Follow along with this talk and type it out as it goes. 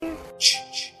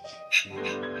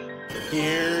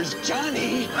Here's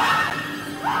Johnny.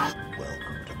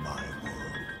 Welcome to my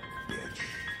world, bitch.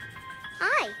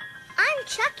 Hi, I'm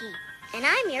Chucky, and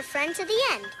I'm your friend to the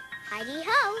end. Heidi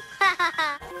ho. Ha ha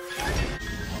ha.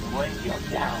 When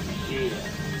you're down here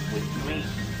with me,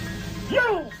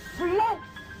 you float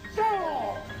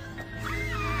down.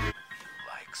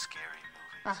 Like scary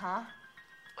movies? Uh-huh.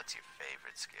 What's your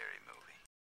favorite scary movie?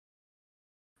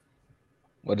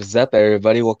 What is up,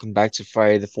 everybody? Welcome back to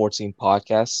Friday the 14th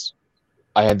podcast.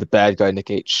 I am the bad guy, Nick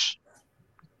H.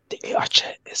 The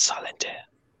Archer is silent.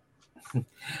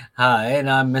 Hi, and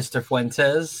I'm Mr.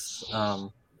 Fuentes.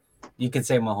 You can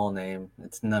say my whole name.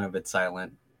 It's none of it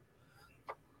silent.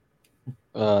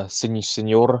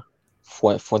 Senor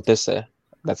Fuentes.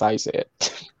 That's how you say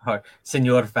it. Or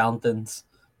Senor Fountains.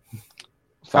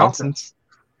 Fountains?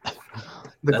 The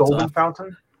That's golden a-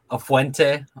 fountain? A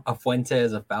fuente. A fuente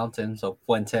is a fountain, so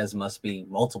fuentes must be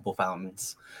multiple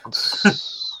fountains.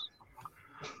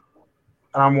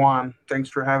 And I'm Juan. Thanks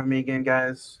for having me again,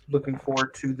 guys. Looking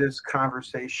forward to this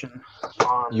conversation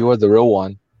on You are the real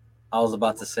one. I was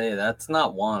about to say that's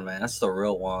not Juan, man. That's the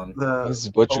real Juan. He's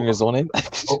butchering his own name.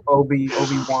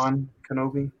 Obi-Wan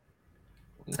Kenobi.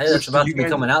 Hey, that's about to you be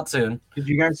guys- coming out soon. Did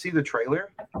you guys see the trailer?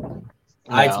 No.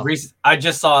 I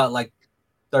just saw it like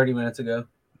 30 minutes ago.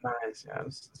 Nice, yeah,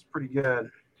 it's pretty good.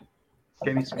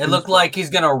 Gave me some It looked goosebumps. like he's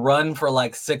gonna run for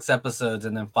like 6 episodes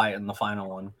and then fight in the final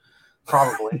one.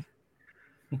 Probably.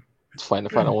 Let's find the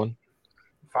final one.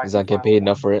 Fight He's the not getting final paid one.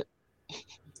 enough for it.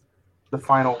 The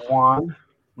final one.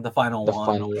 The final The one.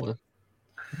 final one.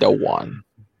 The one.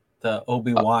 The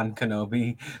Obi-Wan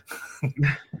Kenobi.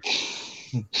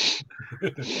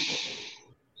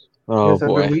 Oh, Is that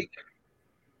boy. the week?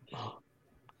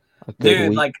 A big Dude,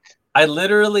 week. like I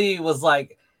literally was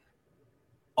like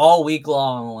all week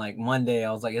long, like Monday,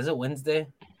 I was like, is it Wednesday?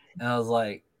 And I was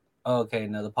like, oh, okay,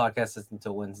 no, the podcast is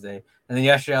until Wednesday. And then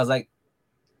yesterday I was like,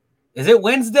 is it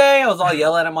Wednesday? I was all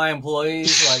yelling at my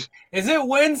employees, like, is it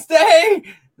Wednesday?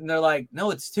 And they're like,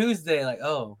 no, it's Tuesday. Like,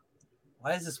 oh,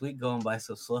 why is this week going by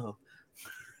so slow?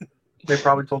 They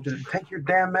probably told you to take your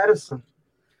damn medicine.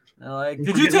 They're like, You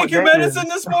did you forget take your what day it medicine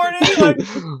is. this morning? Like,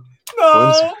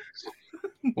 no.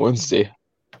 Wednesday.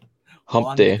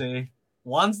 Hump day.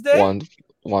 Wednesday?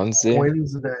 Wednesday.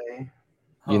 Wednesday.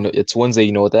 You know, it's Wednesday.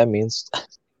 You know what that means?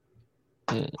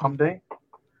 Hump day?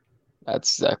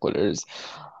 That's exactly what it is.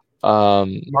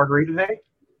 Margarita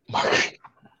day?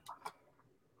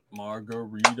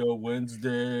 Margarita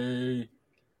Wednesday.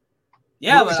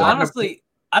 Yeah, but So- honestly,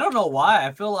 I don't know why.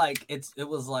 I feel like it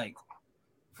was like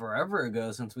forever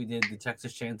ago since we did the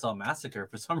Texas Chainsaw Massacre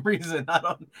for some reason.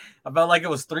 I felt like it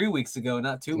was 3 weeks ago,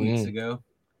 not 2 weeks ago.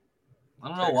 I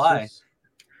don't know why. Texas.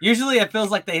 Usually it feels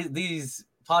like these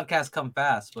podcasts come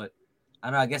fast, but I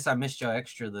don't know. I guess I missed y'all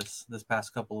extra this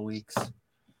past couple of weeks.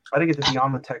 I didn't get to be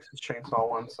on the Texas Chainsaw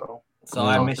one, so So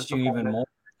I Mm. missed you even more.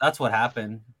 That's what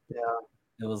happened. yeah.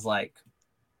 It was like,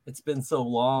 it's been so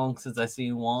long since I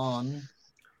seen Juan.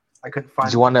 I couldn't find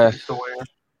Do you wanna- things to wear.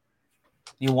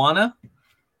 You wanna?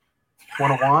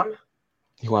 Want a wand?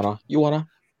 You wanna?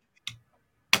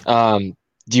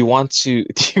 Do you want to?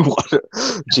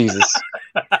 Jesus.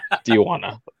 Do you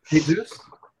wanna? Jesus?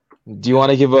 Do you want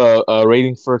to give a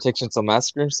rating for Texas Chainsaw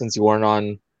Massacre since you weren't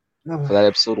on for that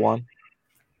episode 1?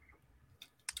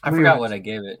 I forgot what I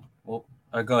gave it. Well,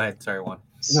 go ahead. Sorry, Juan. No,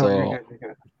 So you're good, you're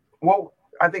good. Well,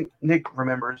 I think Nick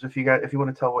remembers if you want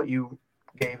to tell what you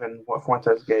gave and what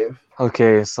Fuentes gave.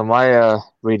 okay, so my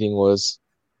rating was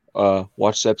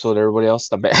watch the episode. Everybody else,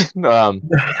 the bad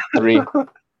 3.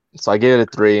 So I gave it a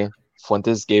 3.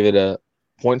 Fuentes gave it a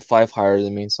 0.5 higher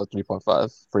than me, so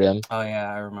 3.5 for him. Oh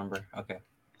yeah, I remember. Okay.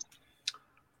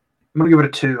 I'm gonna give it a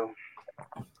 2.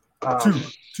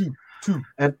 Two.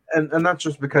 And that's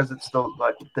just because it's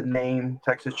the name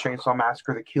Texas Chainsaw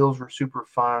Massacre. The kills were super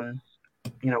fun,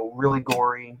 really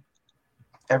gory.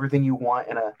 Everything you want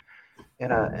in a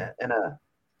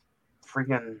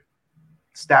freaking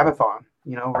stabathon.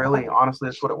 Really, honestly,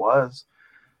 that's what it was.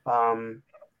 The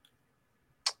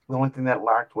only thing that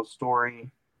lacked was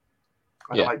story.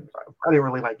 I didn't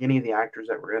really like any of the actors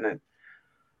that were in it.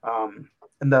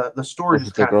 And the story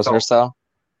just The kind of girl's felt. hairstyle.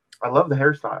 I love the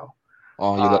hairstyle.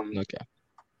 Oh, you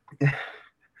okay?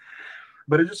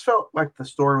 But it just felt like the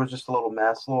story was just a little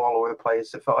mess, a little all over the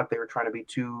place. It felt like they were trying to be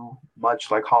too much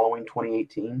like Halloween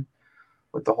 2018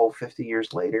 with the whole 50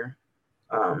 years later.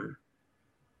 I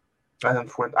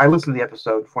listened to the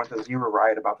episode. Fuentes, you were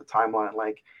right about the timeline.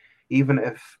 Like, even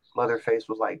if Leatherface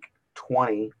was like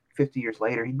 50 years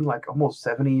later, he'd be like almost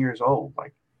 70 years old.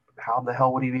 Like, how the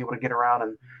hell would he be able to get around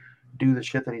and do the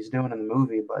shit that he's doing in the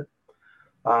movie? But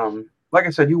like I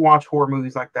said, you watch horror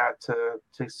movies like that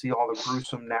to see all the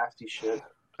gruesome, nasty shit,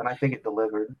 and I think it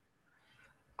delivered.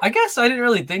 I guess I didn't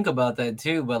really think about that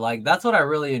too, but like that's what I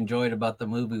really enjoyed about the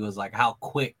movie was like how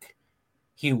quick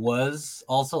he was.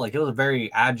 Also, like he was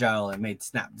very agile and made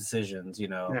snap decisions.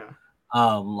 Yeah.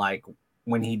 Like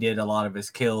when he did a lot of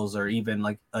his kills or even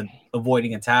like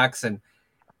avoiding attacks, and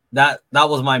that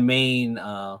was my main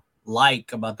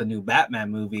like about the new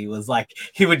Batman movie was like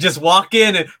he would just walk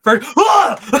in and first,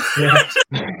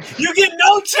 you get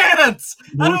no chance.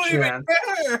 I don't even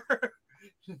care.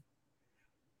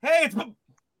 Hey,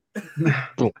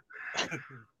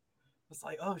 it's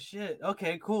like, oh shit,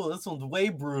 okay, cool. This one's way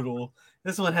brutal.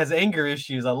 This one has anger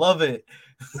issues. I love it.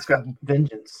 It's got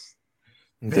vengeance.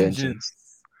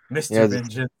 Mr. Yeah,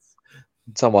 Vengeance.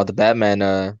 Talking about the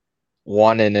Batman,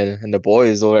 Juan and the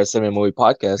boys over at Cinema Movie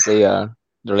Podcast. They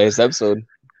their latest episode,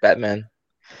 Batman.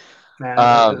 Man,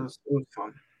 it was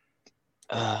fun.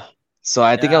 So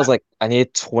I think I was like, I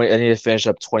need to finish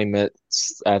up 20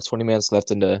 minutes. I have 20 minutes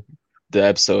left in the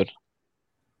episode.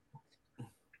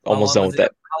 Almost done with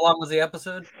that. How long was the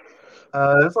episode?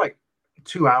 It's like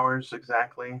 2 hours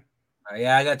exactly.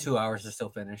 Yeah, I got 2 hours to still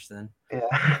finish then.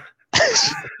 Yeah.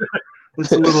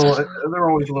 It's a little. They're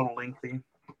always a little lengthy.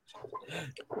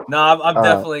 No, I'm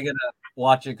definitely gonna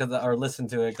watch it or listen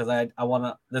to it because I want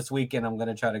to. This weekend, I'm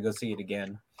gonna try to go see it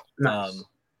again. Nice.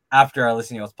 After I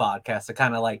listen to y'all's podcast, to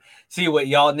kind of like see what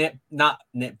y'all not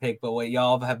nitpick, but what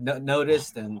y'all have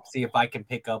noticed, and see if I can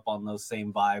pick up on those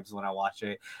same vibes when I watch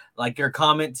it. Like your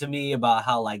comment to me about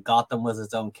how like Gotham was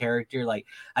its own character, like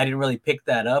I didn't really pick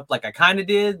that up. Like I kind of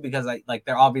did because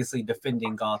they're obviously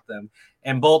defending Gotham,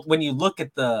 and both when you look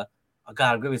at the. Oh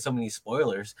God, I'm giving so many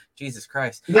spoilers. Jesus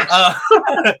Christ.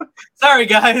 Sorry,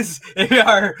 guys, if you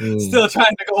are still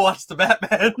trying to go watch the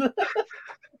Batman.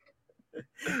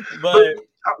 But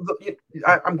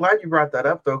I'm glad you brought that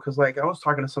up though, because like I was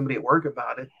talking to somebody at work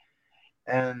about it,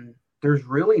 and there's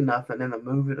really nothing in the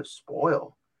movie to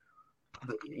spoil.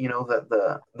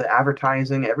 The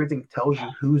advertising, everything tells you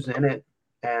who's in it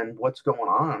and what's going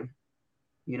on.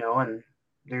 And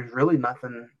there's really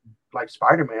nothing like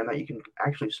Spider-Man that you can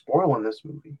actually spoil in this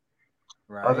movie,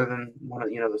 right? Other than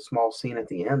the small scene at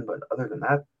the end. But other than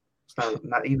that, it's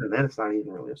not even then. It's not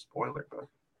even really a spoiler.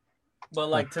 But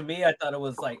like to me, I thought it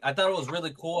was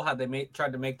really cool how they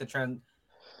tried to make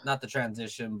not the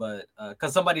transition, but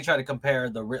because somebody tried to compare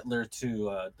the Riddler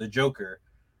to the Joker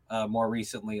more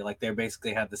recently. Like they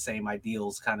basically had the same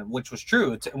ideals, kind of, which was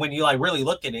true. When you like really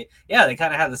look at it, yeah, they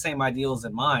kind of had the same ideals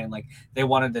in mind. Like they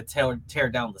wanted to tear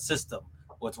down the system.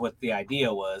 Was what the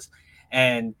idea was.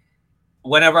 And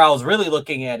whenever I was really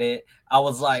looking at it, I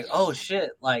was like, oh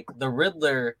shit, like the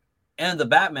Riddler and the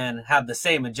Batman have the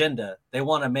same agenda. They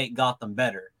want to make Gotham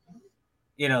better.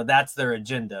 That's their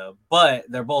agenda, but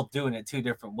they're both doing it two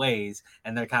different ways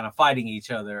and they're kind of fighting each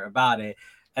other about it.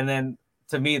 And then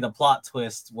to me, the plot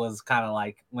twist was kind of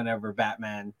like whenever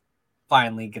Batman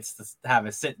finally gets to have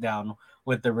a sit down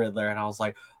with the Riddler. And I was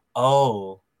like,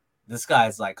 oh, this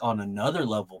guy's like on another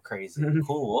level crazy.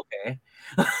 Cool, okay.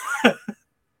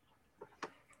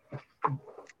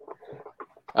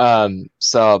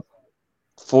 So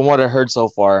from what I heard so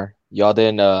far, y'all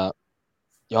didn't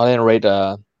rate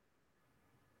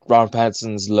Robert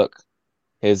Pattinson's look,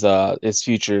 his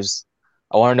features.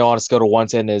 I want to know on a scale to 1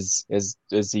 to 10 is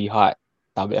he hot?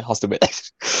 I'll still be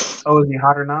that. Oh, is he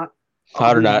hot or not?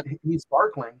 Hot or not? He's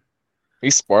sparkling.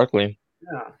 He's sparkling.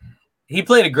 Yeah. He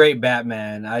played a great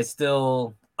Batman. I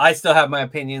still have my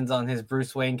opinions on his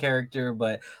Bruce Wayne character,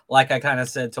 but like I kind of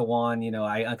said to Juan,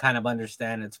 I kind of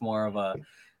understand it's more of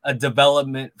a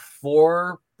development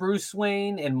for Bruce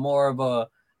Wayne and more of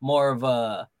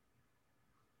a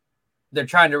they're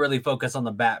trying to really focus on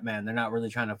the Batman. They're not really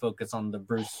trying to focus on the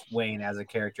Bruce Wayne as a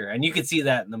character. And you can see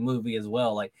that in the movie as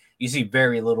well. Like you see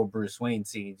very little Bruce Wayne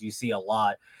scenes. You see a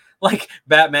lot like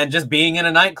Batman just being in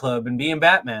a nightclub and being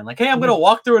Batman. Like, hey, I'm going to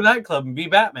walk through a nightclub and be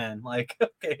Batman. Like,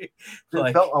 okay.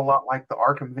 It felt a lot like the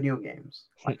Arkham video games.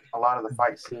 Like a lot of the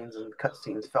fight scenes and cut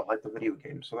scenes felt like the video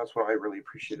games. So that's what I really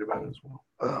appreciated about it as well.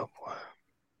 Oh, boy.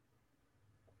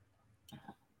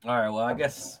 All right, well, I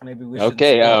guess maybe we should.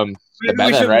 Okay, we should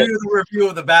do the review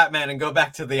of the Batman and go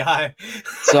back to the Eye.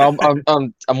 So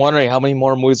I'm wondering how many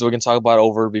more movies we can talk about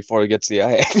over before we get to the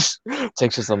Eye.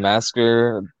 Texas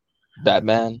Massacre,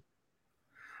 Batman.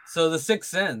 So the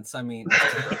Sixth Sense. I mean,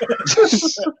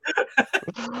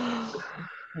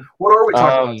 what are we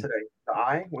talking about today? The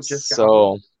Eye with Jessica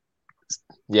Alba?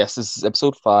 Yes, this is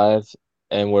episode 5,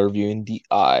 and we're reviewing The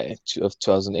Eye of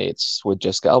 2008 with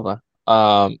Jessica Alba.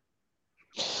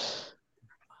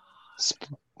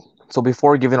 So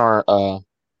before giving our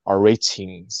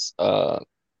ratings,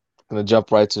 gonna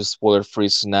jump right to spoiler-free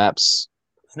snaps.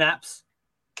 Snaps.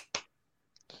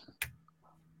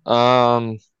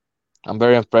 I'm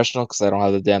very impressional because I don't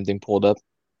have the damn thing pulled up.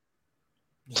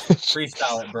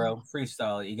 Freestyle it, bro.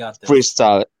 Freestyle it. You got this.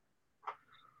 Freestyle it.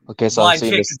 Okay, so I'm Blind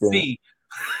seeing chick this can thing.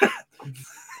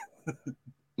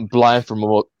 see. Blind for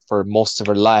most of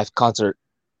her life. Concert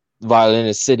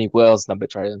violinist Sydney Wells. No,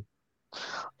 bitch, right in.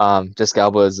 Jessica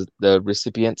Alba is the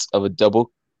recipient of a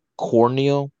double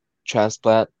corneal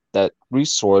transplant that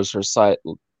restores her sight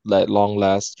at long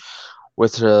last.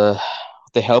 With the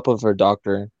help of her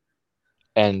doctor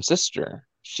and sister,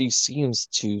 she seems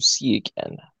to see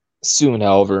again. Soon,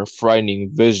 however,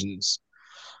 frightening visions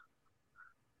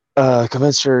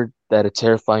convince her that a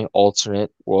terrifying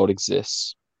alternate world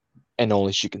exists, and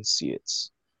only she can see it.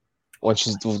 When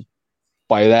she's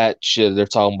by that shit, they're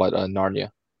talking about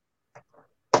Narnia.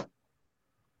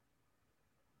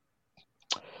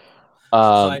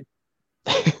 So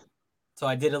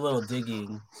I did a little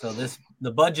digging. So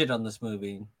the budget on this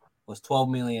movie was $12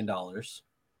 million.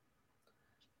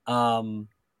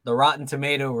 The Rotten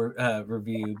Tomato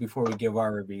review, before we give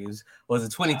our reviews, was a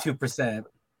 22%.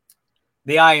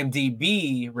 The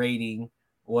IMDb rating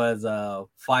was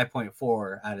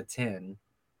 5.4 out of 10.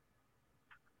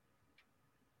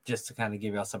 Just to kind of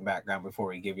give y'all some background before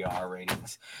we give y'all our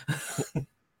ratings.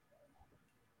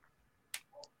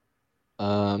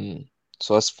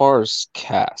 So as far as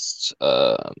cast,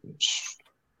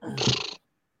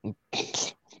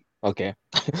 okay.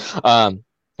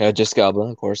 Yeah, Jessica Alba,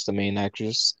 of course, the main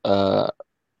actress.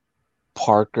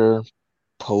 Parker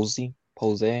Posey.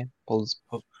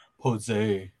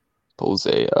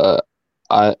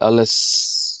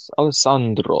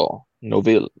 Alessandro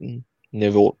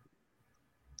Nivola.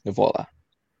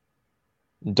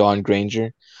 Dawn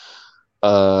Granger.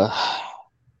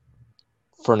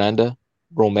 Fernanda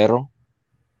Romero.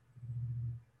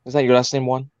 Is that your last name,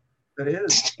 Juan? That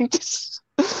is.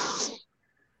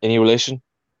 Any relation?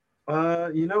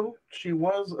 She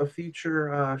was a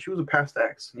feature. She was a past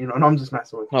ex. And I'm just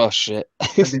messing with you. Oh shit.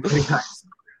 That'd be pretty nice.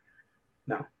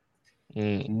 No.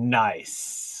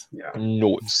 Nice. Yeah.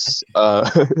 Nice.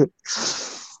 I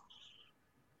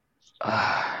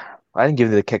didn't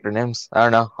give the kicker names. I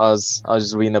don't know. I was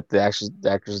just reading up the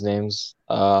actors' names.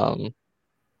 Do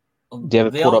you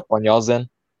have it pulled up on y'all's end?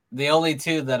 The only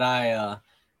two that I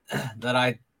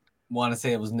want to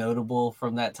say it was notable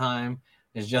from that time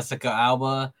is Jessica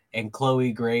Alba and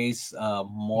Chloe Grace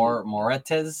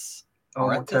Moretz.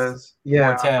 Moretz.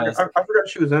 Yeah, Moretz, I forgot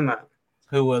she was in that.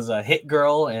 Who was a hit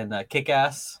girl and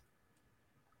Kick-Ass.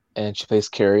 And she plays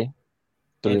Carrie,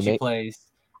 the and remake.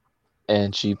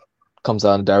 And she comes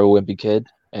out in Diary of a Wimpy Kid,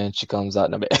 and she comes out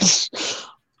in a bitch.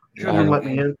 She was in Let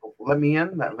Me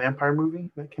In, that vampire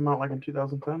movie that came out like in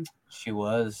 2010. She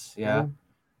was, yeah.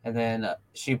 And then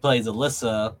she plays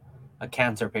Alyssa, a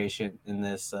cancer patient in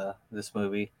this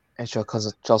movie. And she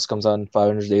also comes out in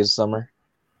 500 Days of Summer.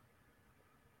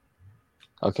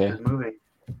 Okay. Good movie.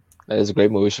 That is a great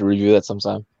movie. We should review that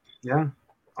sometime. Yeah,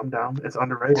 I'm down. It's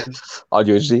underrated.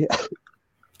 Audio HD.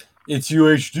 It's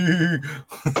UHD.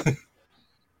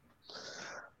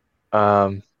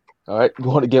 All right, we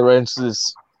want to get right into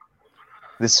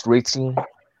this rating.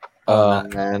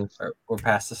 Man, we're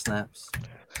past the snaps.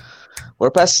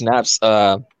 We're past snaps.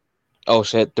 Oh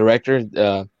shit, director.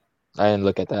 I didn't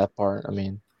look at that part. I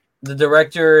mean, the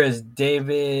director is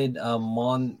David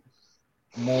Moriu.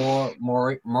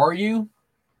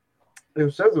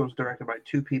 It says it was directed by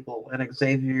two people, and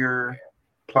Xavier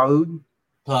Plaud.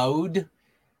 It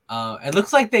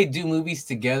looks like they do movies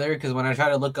together, because when I try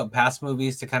to look up past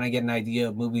movies to kind of get an idea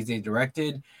of movies they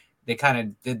directed, they kind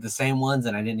of did the same ones,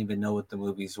 and I didn't even know what the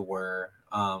movies were.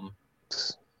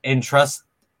 Entrustin,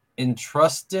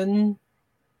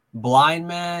 Blind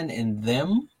Man, and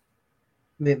Them.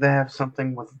 They have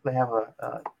something with. They have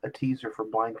a teaser for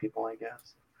blind people, I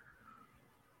guess.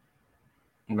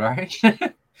 Right.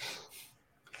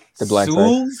 The Blind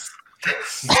Souls.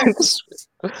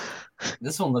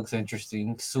 This one looks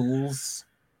interesting. Souls.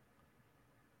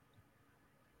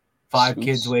 5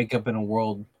 kids wake up in a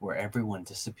world where everyone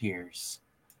disappears.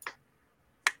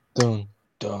 Dun,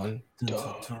 dun,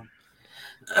 dun.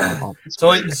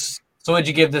 So what'd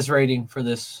you give this rating for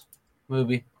this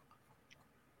movie,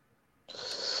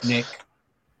 Nick?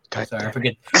 Sorry, I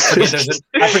forget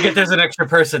there's an extra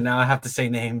person now. I have to say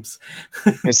names.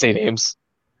 You say names.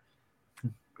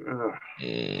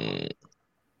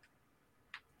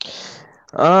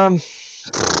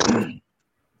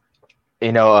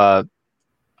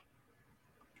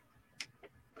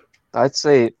 I'd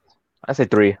say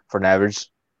 3 for an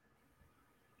average.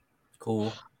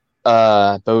 Cool.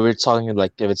 But we were talking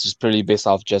like if it's just purely based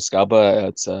off Jessica Alba,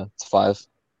 it's a 5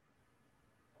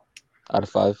 out of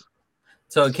 5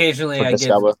 So for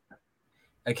Jessica Alba.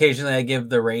 occasionally I give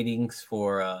the ratings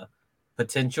for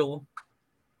potential.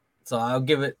 So I'll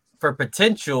give it for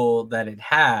potential that it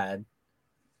had.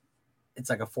 It's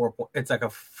like a 4. It's like a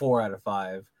 4 out of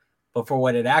 5. But for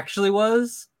what it actually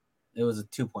was, it was a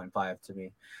 2.5 to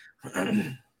me.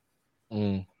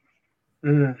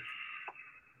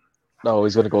 No,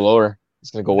 he's gonna go lower.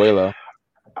 He's gonna go way low.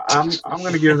 I'm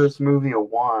gonna give this movie a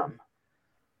 1.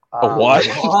 A 1?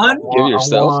 Give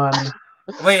yourself. A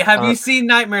 1. Wait, have you seen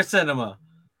Nightmare Cinema?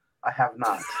 I have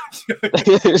not.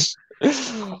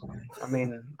 I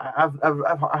mean, I've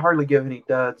I hardly give any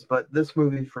duds, but this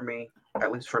movie for me,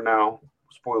 at least for now,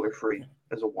 spoiler free,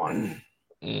 is a 1.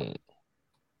 A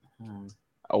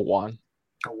 1.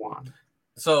 A 1.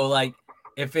 So like,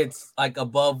 if it's like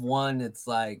above 1, it's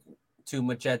like 2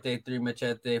 machete, 3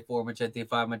 machete, 4 machete,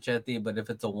 5 machete. But if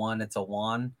it's a 1, it's a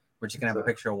Juan. We're just gonna have a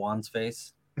picture of Juan's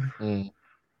face.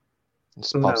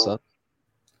 Just pops up.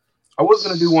 I was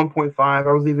gonna do 1.5.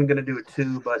 I was even gonna do a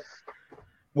 2, but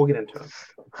we'll get into it.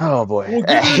 Oh boy. We'll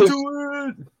get into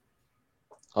it.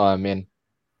 Oh, I mean,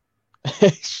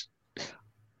 I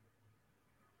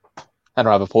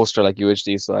don't have a poster like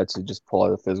UHD, so I had to just pull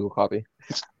out a physical copy.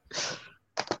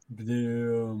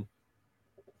 Damn.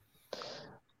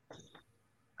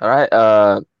 All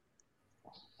right.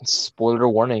 Spoiler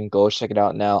warning. Go check it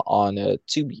out now on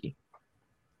Tubi.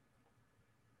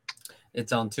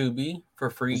 It's on Tubi for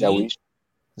free. Is that where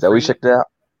you checked it out?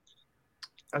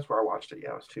 That's where I watched it. Yeah,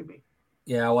 it was Tubi.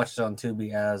 Yeah, I watched it on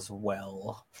Tubi as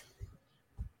well.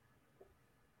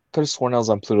 Could have sworn I was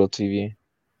on Pluto TV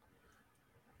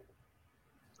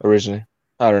originally.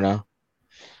 I don't know.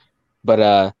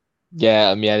 But yeah,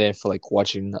 I mean I didn't feel like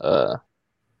watching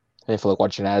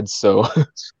ads, so so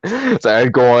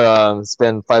I'd go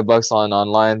spend $5 on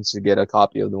online to get a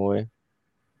copy of the movie.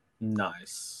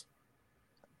 Nice.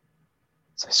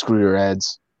 So screw your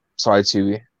ads. Sorry,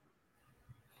 Tubi.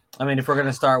 I mean, if we're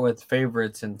gonna start with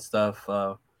favorites and stuff,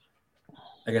 I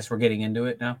guess we're getting into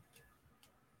it now.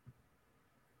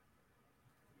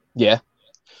 Yeah.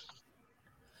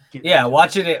 Yeah,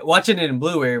 watching it in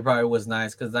Blu-ray probably was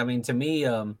nice because I mean, to me,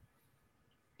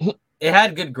 it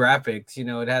had good graphics. You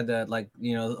know, it had that like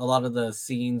a lot of the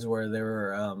scenes where they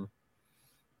were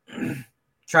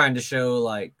trying to show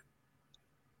like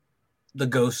the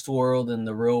ghost world and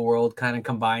the real world kind of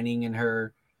combining in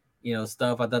her,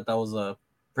 stuff. I thought that was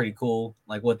pretty cool,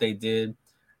 like what they did.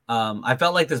 I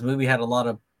felt like this movie had a lot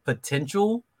of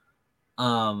potential.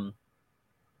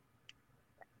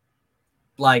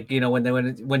 Like,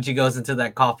 when she goes into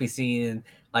that coffee scene and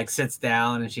like sits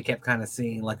down and she kept kind of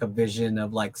seeing like a vision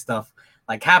of like stuff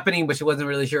like happening, but she wasn't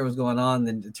really sure what was going on.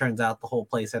 Then it turns out the whole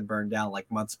place had burned down like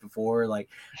months before. Like,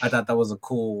 I thought that was a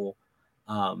cool,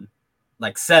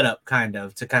 like setup kind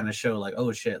of to kind of show like,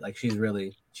 oh shit, like she's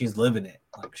living it.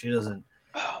 Like she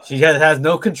has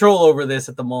no control over this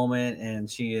at the moment. And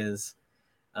she is,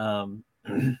 going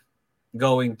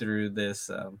through this,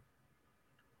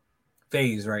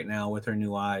 phase right now with her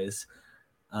new eyes,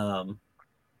 and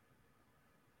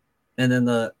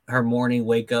then her morning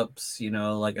wake ups,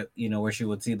 where she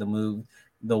would see the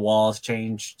walls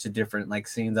change to different like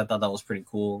scenes. I thought that was pretty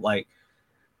cool. Like,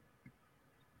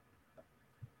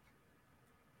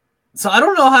 so I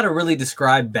don't know how to really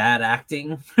describe bad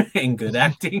acting and good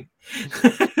acting.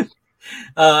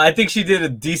 I think she did a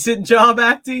decent job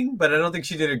acting, but I don't think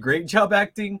she did a great job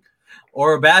acting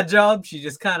or a bad job. She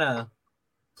just kind of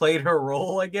played her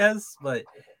role, I guess, but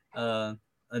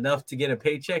enough to get a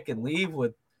paycheck and leave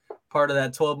with part of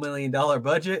that $12 million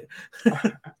budget.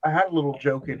 I had a little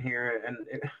joke in here, and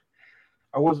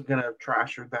I wasn't gonna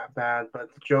trash her that bad,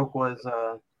 but the joke was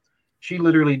she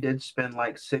literally did spend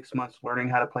like 6 months learning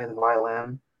how to play the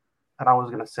violin, and I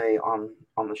was gonna say on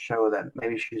the show that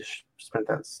maybe she spent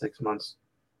that 6 months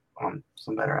on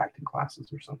some better acting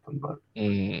classes or something. But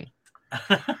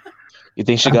you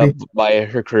think she got by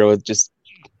her career with just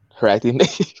her acting?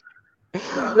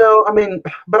 No, I mean,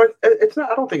 but it's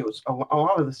not. I don't think it was a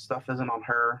lot of this stuff isn't on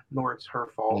her, nor it's her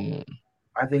fault.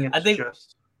 I think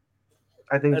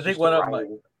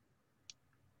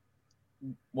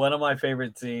one of my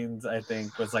favorite scenes, I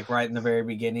think, was like right in the very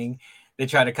beginning. They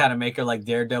try to kind of make her like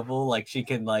Daredevil, like she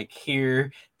can like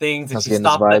hear things, and she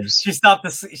stopped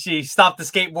the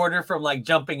skateboarder from like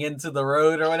jumping into the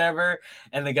road or whatever.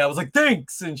 And the guy was like,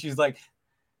 "Thanks," and she's like,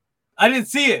 "I didn't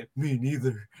see it." Me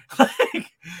neither. Like,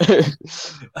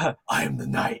 I am the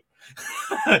night.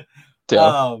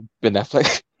 Ben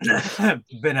Affleck.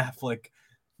 Ben Affleck.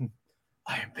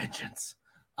 I am vengeance.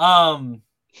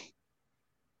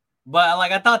 But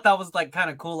like I thought that was like kind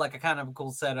of cool, like a kind of a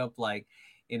cool setup. Like,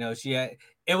 you know,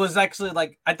 it was actually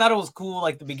like I thought it was cool,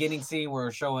 like the beginning scene where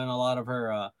we're showing a lot of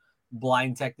her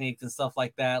blind techniques and stuff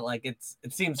like that. Like it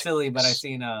seems silly, but I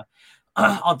seen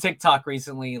on TikTok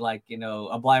recently, like, you know,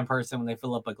 a blind person, when they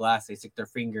fill up a glass, they stick their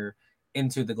finger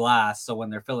into the glass, so when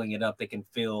they're filling it up, they can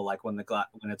feel like when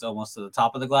it's almost to the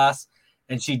top of the glass.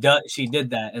 And she did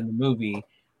that in the movie,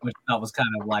 which I thought was kind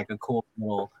of like a cool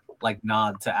little like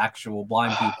nod to actual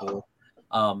blind people.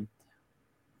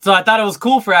 So I thought it was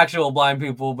cool for actual blind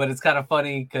people, but it's kind of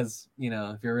funny because, you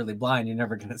know, if you're really blind, you're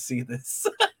never gonna see this.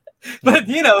 But,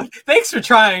 you know, thanks for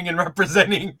trying and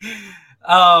representing.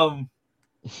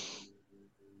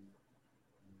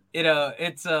 You know,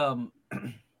 it's I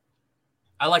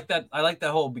like that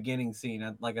whole beginning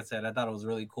scene. Like I said, I thought it was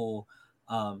really cool.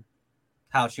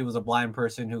 How she was a blind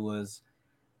person who was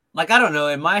like, I don't know,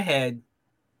 in my head,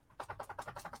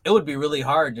 it would be really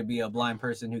hard to be a blind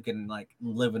person who can like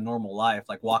live a normal life,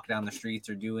 like walk down the streets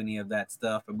or do any of that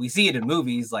stuff. And we see it in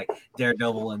movies like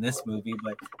Daredevil in this movie,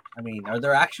 but I mean, are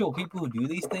there actual people who do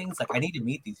these things? Like, I need to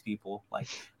meet these people. Like,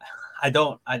 I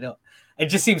don't. It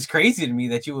just seems crazy to me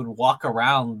that you would walk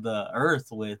around the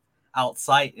earth without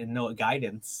sight and no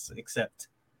guidance except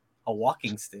a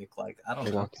walking stick. Like, I don't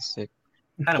know. Walking stick.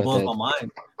 Kind of blows my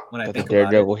mind when I think about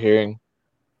Daredevil it. hearing.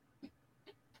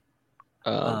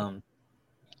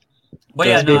 But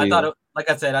yeah, no, I thought, like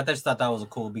I said, I just thought that was a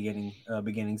cool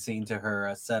beginning scene to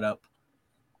her setup.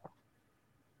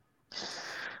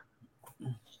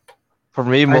 For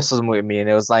me, most of the movie, I mean,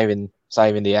 it's not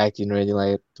even the acting or anything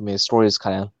like it. I mean, the story is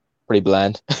kind of pretty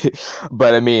bland.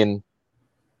 But I mean,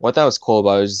 what that was cool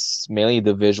about was mainly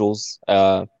the visuals.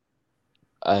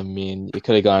 I mean, it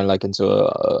could have gone like into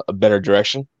a better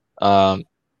direction.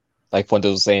 Like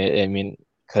Fuentes was saying, I mean,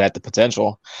 could have the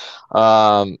potential.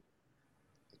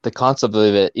 The concept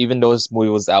of it, even though this movie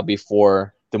was out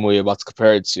before the movie I'm about to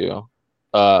compare it to,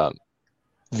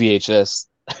 VHS,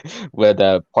 with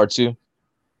part 2,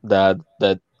 that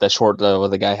short where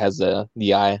the guy has the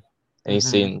eye, and he's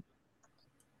seen.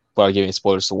 Well, giving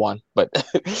spoilers to 1, but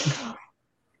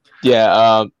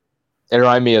yeah, it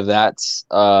reminded me of that.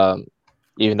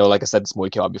 Even though, like I said, this movie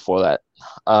came out before that.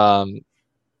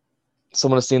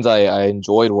 Some of the scenes I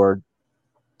enjoyed were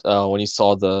when you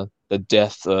saw the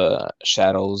death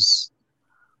shadows,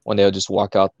 when they would just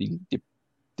walk out the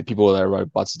people that are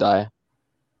about to die,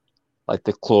 like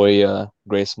the Chloe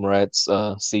Grace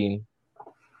Moretz scene.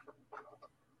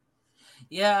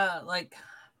 Yeah, like,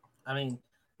 I mean,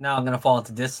 now I'm gonna fall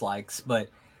into dislikes, but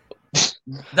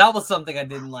that was something I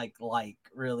didn't like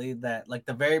really. That like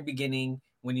the very beginning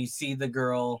when you see the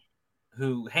girl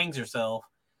who hangs herself,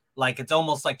 like it's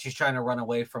almost like she's trying to run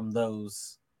away from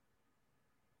those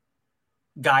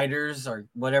guiders or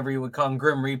whatever you would call them.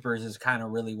 Grim Reapers is kind of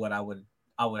really what I would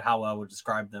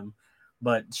describe them,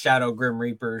 but Shadow Grim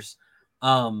Reapers.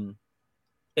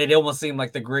 It almost seemed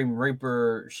like the Grim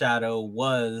Reaper Shadow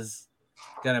was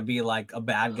gonna be like a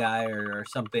bad guy or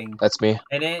something. That's me.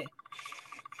 In it,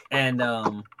 and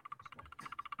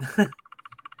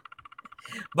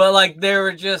but like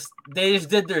they just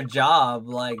did their job.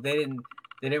 Like they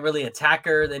didn't really attack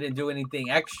her. They didn't do anything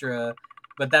extra.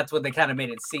 But that's what they kind of made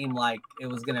it seem like it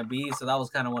was gonna be. So that was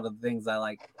kind of one of the things I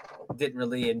like didn't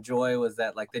really enjoy, was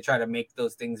that like they try to make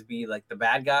those things be like the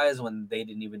bad guys when they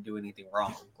didn't even do anything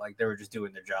wrong. Like they were just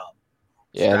doing their job.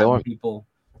 Yeah, they weren't people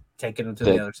taking them to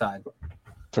the other side.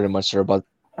 Pretty much they're about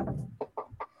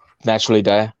naturally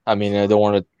die. I mean, I don't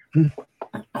want to.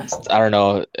 I don't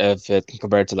know if it can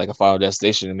compare it to like a Final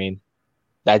Destination. I mean,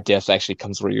 that death actually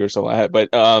comes where you're so at, but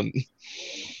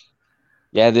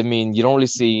yeah, I mean, you don't really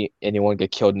see anyone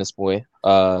get killed in this movie.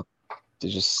 They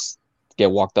just get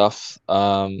walked off.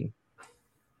 I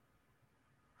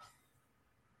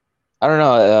don't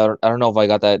know. I don't know if I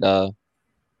got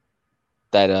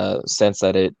that sense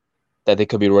that they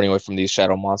could be running away from these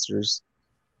shadow monsters.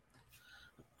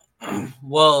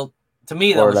 Well, to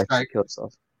me, that Or was like strike. kill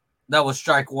itself. That was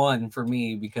strike 1 for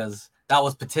me, because that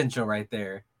was potential right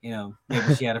there. You know,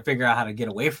 maybe she had to figure out how to get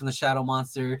away from the shadow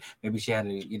monster. Maybe she had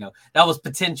to, you know, that was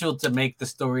potential to make the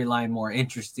storyline more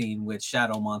interesting with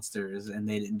shadow monsters, and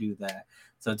they didn't do that.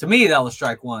 So to me, that was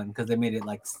strike 1, because they made it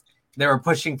like they were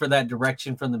pushing for that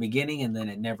direction from the beginning, and then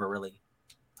it never really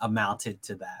amounted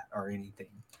to that or anything.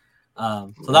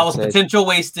 So that was potential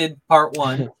wasted, part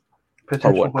 1.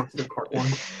 Potential wasted, part 1.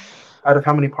 Out of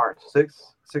how many parts?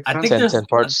 6? I think 10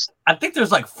 parts. I think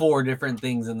there's like 4 different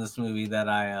things in this movie that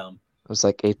it was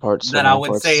like 8 parts. That I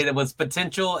would say that was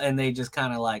potential, and they just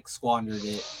kind of like squandered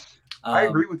it. I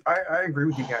agree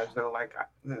with you guys though. Like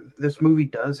this movie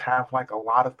does have like a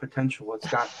lot of potential. It's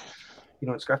got You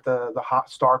know, it's got the hot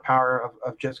star power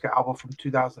of Jessica Alba from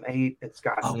 2008. It's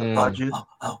got the budget.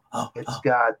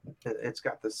 It's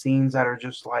got the scenes that are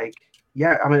just like,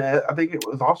 yeah. I mean, I think it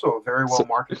was also a very well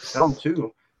marketed film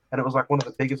too, and it was like one of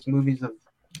the biggest movies of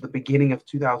the beginning of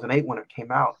 2008 when it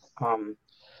came out.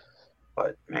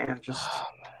 But man,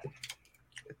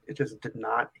 it just did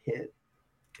not hit.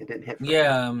 It didn't hit.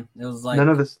 Yeah, it was like none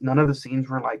of the scenes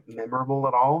were like memorable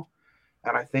at all.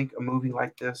 And I think a movie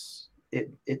like this,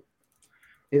 it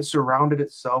surrounded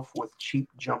itself with cheap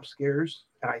jump scares,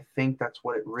 and I think that's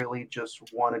what it really just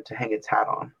wanted to hang its hat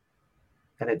on.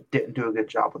 And it didn't do a good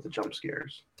job with the jump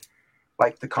scares,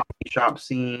 like the coffee shop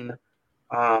scene,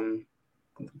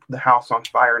 the house on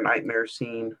fire nightmare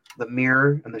scene, the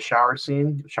mirror and the shower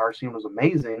scene. The shower scene was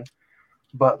amazing,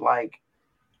 but like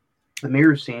the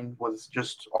mirror scene was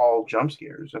just all jump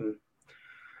scares. And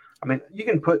I mean, you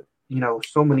can put, you know,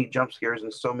 so many jump scares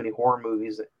in so many horror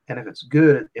movies, and if it's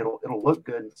good, it'll look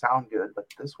good and sound good. But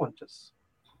this one just,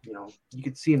 you know, you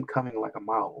could see him coming like a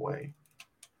mile away,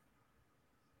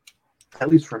 at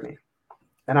least for me.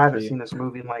 And I haven't seen this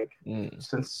movie like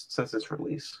since its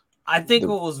release. I think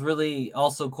what was really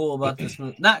also cool about this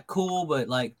movie, not cool, but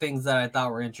like things that I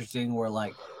thought were interesting were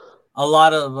like a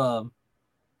lot of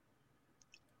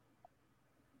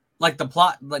like the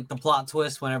plot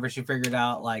twist whenever she figured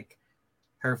out like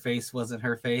her face wasn't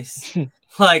her face.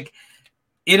 Like,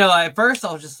 you know, at first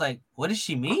I was just like, what does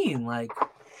she mean? Like,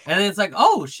 and then it's like,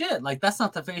 oh shit, like that's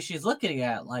not the face she's looking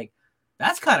at. Like,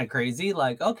 that's kind of crazy.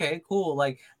 Like, okay, cool.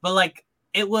 Like, but like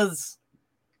it was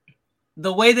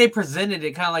the way they presented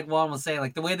it, kind of like Juan was saying,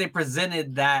 like the way they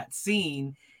presented that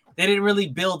scene, they didn't really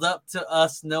build up to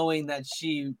us knowing that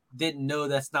she didn't know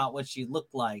that's not what she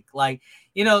looked like. Like,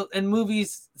 you know, in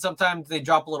movies, sometimes they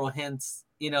drop little hints,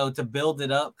 you know, to build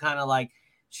it up, kind of like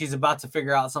she's about to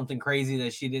figure out something crazy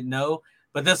that she didn't know.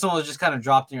 But this one was just kind of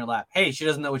dropped in your lap. Hey, she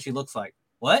doesn't know what she looks like.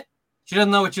 What? She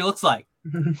doesn't know what she looks like.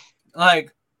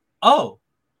 Like, oh,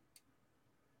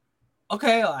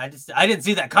 okay. I didn't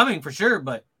see that coming for sure,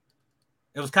 but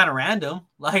it was kind of random.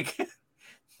 Like,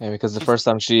 yeah, because the first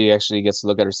time she actually gets to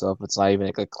look at herself, it's not even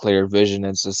like a clear vision.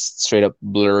 It's just straight up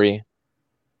blurry.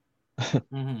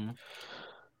 mm-hmm.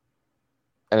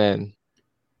 And then,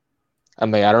 I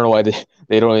mean, I don't know why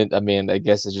they don't. I mean, I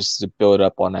guess it's just to build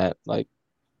up on that. Like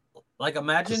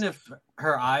imagine if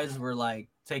her eyes were like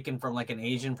taken from like an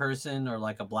Asian person or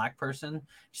like a black person.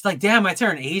 She's like, damn, I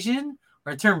turn Asian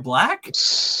or I turn black.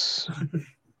 A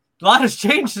lot has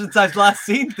changed since I've last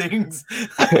seen things.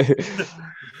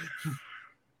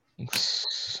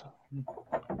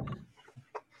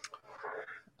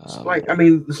 Like, I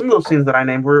mean, some of those scenes that I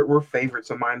named were favorites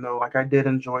of mine, though. Like, I did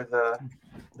enjoy the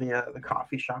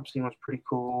coffee shop scene was pretty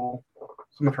cool.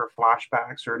 Some of her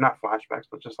flashbacks, or not flashbacks,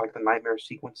 but just like the nightmare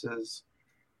sequences.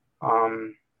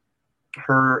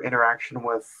 Her interaction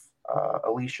with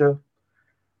Alicia.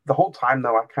 The whole time,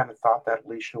 though, I kind of thought that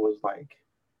Alicia was like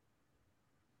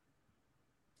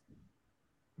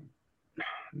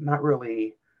not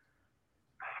really.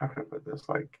 How can I put this?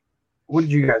 Like, what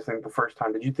did you guys think the first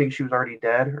time? Did you think she was already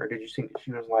dead, or did you think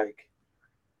she was like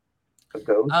a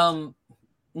ghost?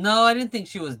 No, I didn't think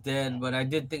she was dead, but I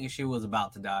did think she was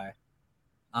about to die.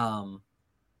 I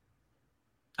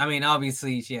mean,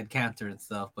 obviously she had cancer and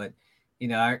stuff, but you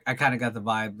know, I kind of got the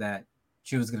vibe that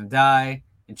she was gonna die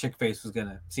and Chickface was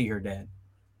gonna see her dead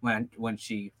when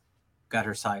she got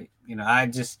her sight. You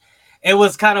know, it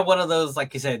was kind of one of those,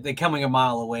 like you said, they coming a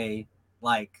mile away,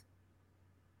 like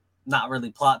not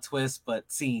really plot twists,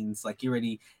 but scenes. Like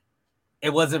it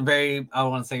wasn't very, I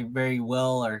don't want to say very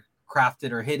well or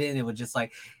crafted or hidden. It was just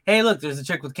like, hey, look, there's a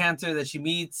chick with cancer that she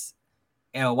meets,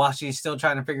 you know, while she's still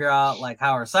trying to figure out like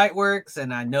how her sight works,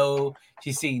 and I know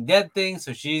she's seeing dead things,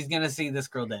 so she's gonna see this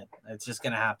girl dead. It's just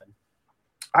gonna happen.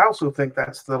 I also think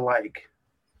that's the like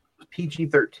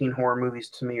PG-13 horror movies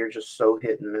to me are just so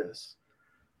hit and miss.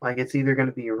 Like, it's either going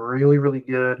to be really, really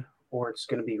good or it's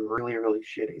going to be really, really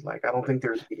shitty. Like, I don't think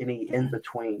there's any in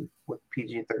between with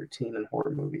PG-13 and horror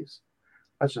movies.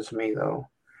 That's just me, though.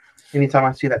 Anytime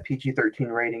I see that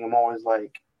PG-13 rating, I'm always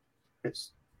like,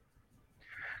 it's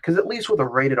because at least with a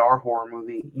rated R horror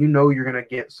movie, you know you're going to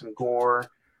get some gore,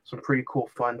 some pretty cool,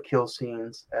 fun kill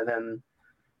scenes, and then,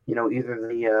 you know, either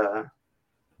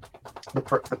the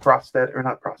prosthetic, or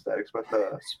not prosthetics, but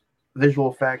the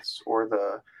visual effects or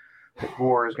the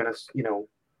gore is going to, you know,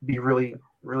 be really,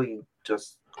 really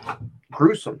just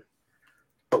gruesome.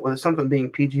 But with something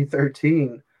being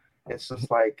PG-13, it's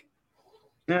just like,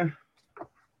 do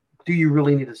you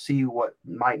really need to see what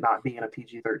might not be in a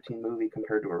PG-13 movie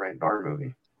compared to a rated R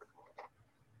movie?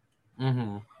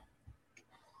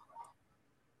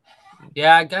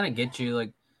 Yeah, I kind of get you.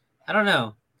 Like, I don't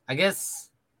know. I guess,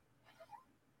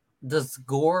 does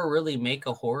gore really make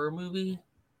a horror movie?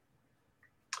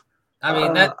 I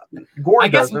mean, that gore I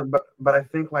guess- doesn't, but I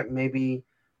think like maybe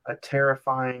a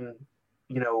terrifying,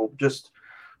 just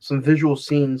some visual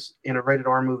scenes in a rated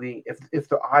R movie. If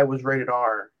the eye was rated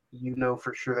R,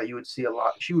 for sure that you would see a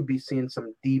lot. She would be seeing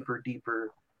some deeper,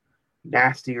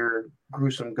 nastier,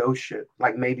 gruesome ghost shit,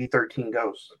 like maybe 13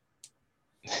 Ghosts.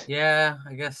 yeah,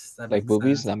 I guess that Like makes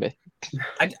movies, sense.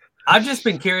 not I've just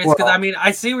been curious because Well- I mean,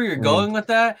 I see where you're going with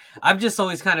that. I've just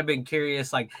always kind of been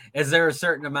curious, like, is there a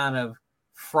certain amount of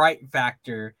fright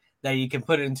factor that you can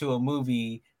put into a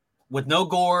movie with no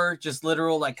gore, just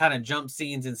literal like kind of jump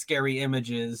scenes and scary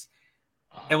images?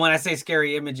 And when I say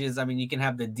scary images, I mean you can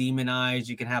have the demon eyes,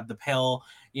 you can have the pale,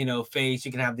 face,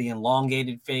 you can have the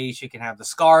elongated face, you can have the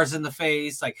scars in the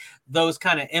face, like those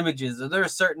kind of images. Are there a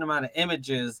certain amount of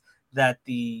images that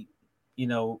the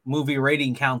movie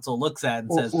rating council looks at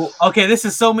and says, okay, this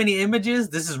is so many images,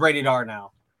 this is rated R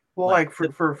now? Well, like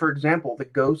for example, the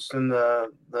ghosts and the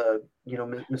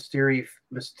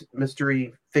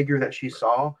mystery figure that she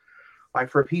saw,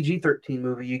 like for a PG-13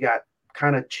 movie, you got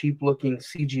kind of cheap looking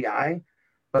CGI,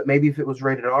 but maybe if it was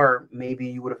rated R, maybe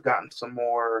you would have gotten some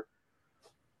more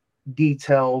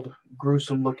detailed,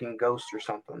 gruesome looking ghosts or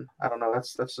something. I don't know.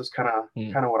 That's just kind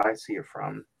of what I see it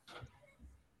from.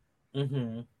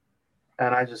 Mm-hmm.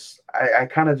 And I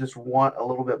kind of just want a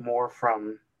little bit more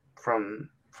from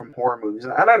horror movies.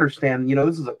 And I understand,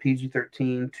 this is a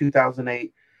PG-13,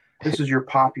 2008. This is your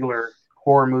popular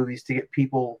horror movies to get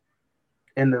people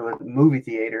into a movie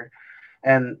theater.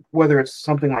 And whether it's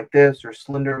something like this or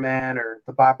Slender Man or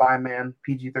The Bye-Bye Man,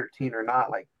 PG-13 or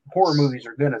not, like horror movies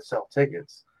are going to sell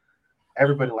tickets.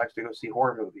 Everybody likes to go see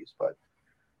horror movies, but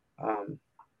I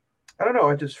don't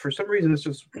know. For some reason, this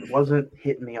just wasn't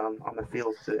hitting me on the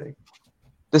feels today.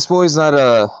 This movie's not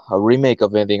a remake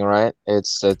of anything, right?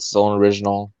 It's its own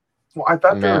original. Well, I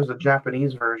thought there was a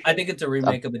Japanese version. I think it's a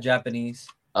remake of the Japanese.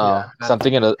 So I was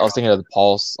thinking of the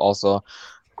Pulse also.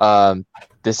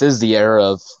 This is the era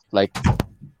of like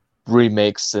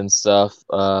remakes and stuff,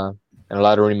 and a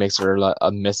lot of remakes are like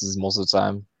misses most of the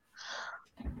time.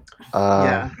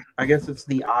 Yeah, I guess it's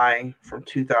The Eye from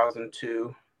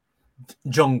 2002.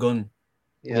 Jong-gun.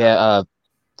 Yeah.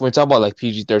 When we talk about like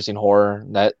PG-13 horror,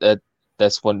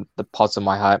 that's when the pops in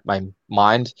my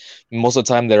mind. Most of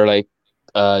the time they're like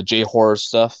J horror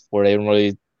stuff where they don't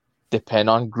really depend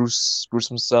on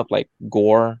gruesome stuff like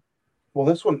gore. Well,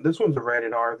 this one's a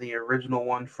rated R. The original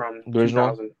one from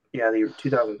 2000. Yeah, the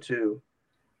 2002.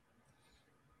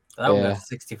 That one got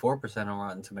 64% on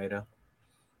Rotten Tomato.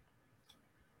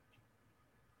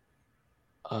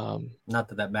 Not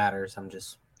that matters. I'm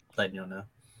just letting you know.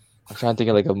 I'm trying to think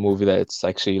of like a movie that's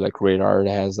actually like rated R that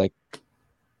has like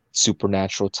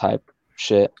supernatural type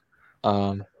shit.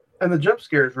 And the jump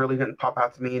scares really didn't pop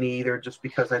out to me any either, just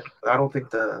because I don't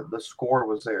think the score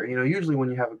was there. Usually when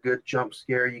you have a good jump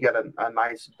scare, you get a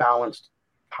nice balanced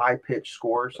high pitched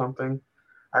score or something.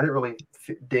 I didn't really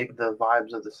dig the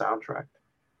vibes of the soundtrack.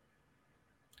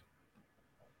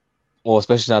 Well,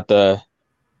 especially not the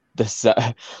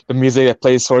music that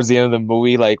plays towards the end of the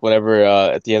movie, like whatever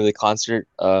at the end of the concert.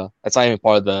 That's not even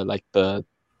part of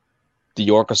the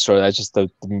orchestra. That's just the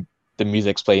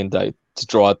music's playing to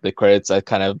draw out the credits. I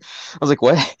was like,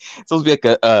 what? It's supposed to be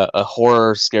like a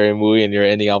horror scary movie, and you're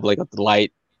ending up like with the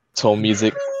light tone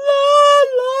music.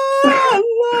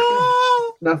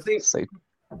 Now, see, Like,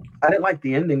 I didn't like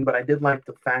the ending, but I did like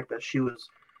the fact that she was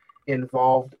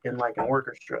involved in like an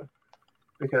orchestra,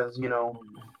 because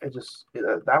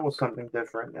that was something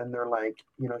different. And they're like,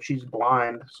 she's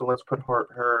blind, so let's put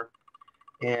her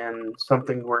in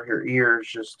something where her ears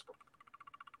just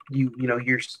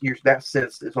your that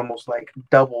sense is almost like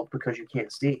doubled because you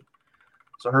can't see.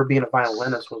 So her being a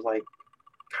violinist was like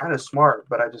kind of smart,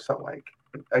 but I just felt like,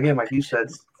 again, like you said,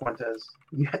 Fuentes,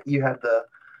 you had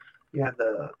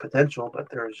the potential, but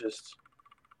there was just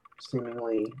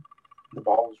seemingly the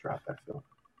ball was dropped, I feel.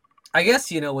 I guess,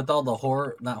 with all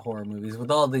the not horror movies,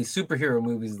 with all the superhero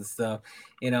movies and stuff,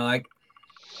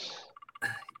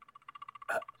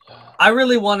 I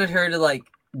really wanted her to like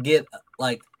get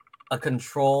like a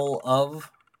control of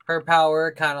her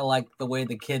power, kind of like the way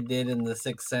the kid did in The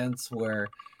Sixth Sense, where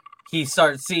he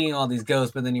started seeing all these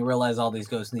ghosts, but then he realized all these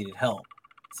ghosts needed help.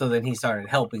 So then he started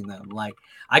helping them. Like,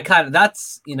 I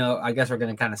guess we're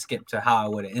going to kind of skip to how I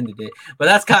would have ended it, but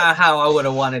that's kind of how I would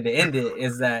have wanted to end it,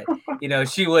 is that,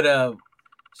 she would have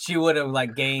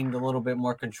like gained a little bit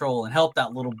more control and helped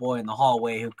that little boy in the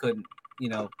hallway who couldn't,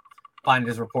 find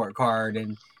his report card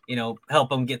and, help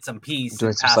him get some peace. doing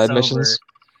and some pass side over. missions.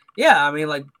 Yeah, I mean,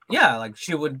 like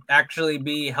she would actually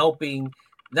be helping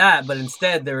that, but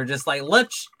instead they were just like,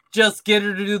 let's just get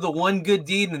her to do the one good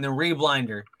deed and then reblind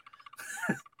her.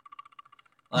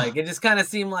 Like, it just kind of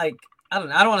seemed like, I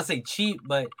don't want to say cheap,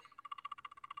 but,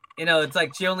 you know, it's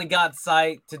like she only got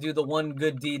sight to do the one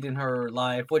good deed in her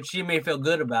life, which she may feel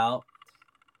good about.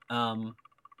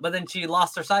 But then she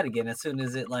lost her sight again as soon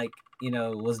as it, like, you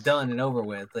know, was done and over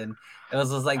with. And it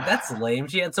was just like, that's lame.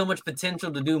 She had so much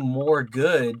potential to do more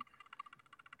good.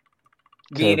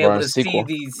 Being able to see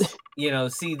these, you know,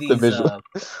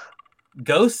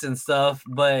 ghosts and stuff,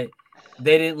 but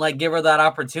they didn't like give her that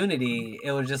opportunity.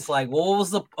 It was just like, well,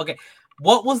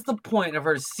 what was the point of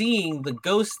her seeing the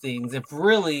ghost things if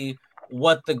really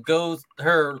what the ghost,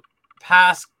 her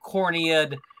past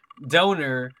corneaed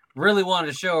donor really wanted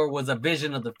to show her was a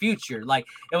vision of the future? Like,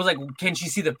 it was like, can she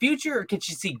see the future or can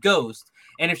she see ghosts?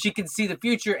 And if she can see the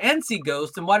future and see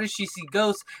ghosts, then why does she see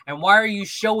ghosts? And why are you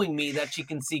showing me that she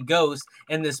can see ghosts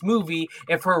in this movie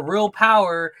if her real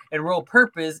power and real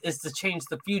purpose is to change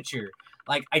the future?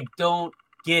 Like, I don't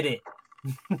get it.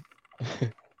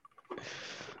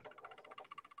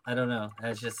 I don't know.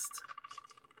 I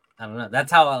don't know.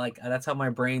 That's how my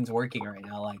brain's working right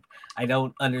now. Like, I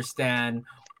don't understand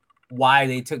why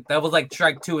they took, that was like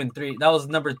strike 2 and 3. That was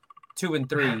number 2 and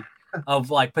 3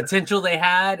 of like potential they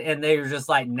had, and they were just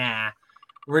like, nah,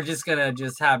 we're just gonna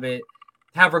just have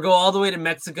her go all the way to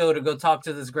Mexico to go talk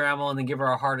to this grandma and then give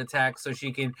her a heart attack so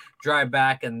she can drive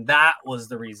back. And that was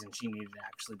the reason she needed to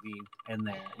actually be in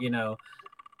there, you know.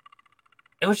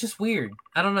 It was just weird.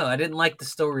 I don't know. I didn't like the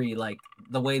story, like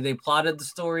the way they plotted the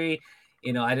story.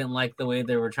 You know, I didn't like the way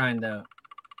they were trying to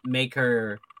make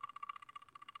her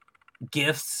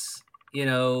gifts. You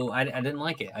know, I didn't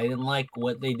like it. I didn't like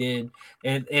what they did.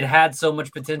 It had so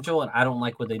much potential, and I don't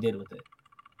like what they did with it.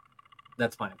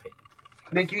 That's my opinion.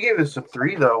 Nick, you gave this a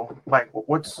 3 though. Like,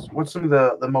 what's some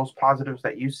of the most positives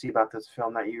that you see about this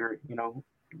film that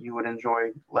you would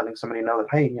enjoy letting somebody know that,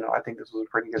 hey, you know, I think this was a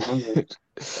pretty good movie?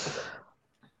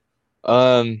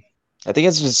 I think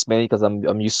it's just mainly because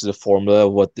I'm used to the formula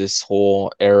of what this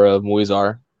whole era of movies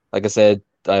are. Like I said,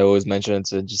 I always mention it's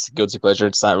just a guilty pleasure.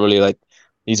 It's not really like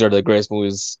these are the greatest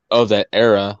movies of that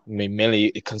era. I mean, mainly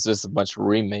it consists of a bunch of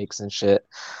remakes and shit.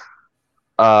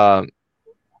 I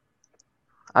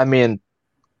mean,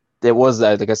 it was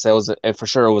like I said, for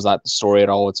sure it was not the story at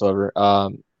all whatsoever.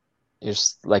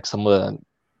 It's like some of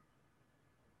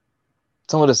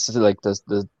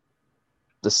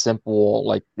the simple,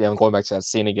 like, yeah, I'm going back to that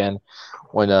scene again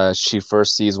when she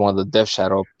first sees one of the Death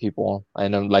Shadow people,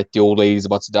 and then like the old lady's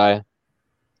about to die.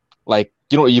 Like,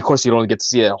 you know, of course you don't get to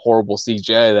see that horrible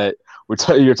CGI that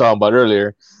you were talking about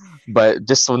earlier, but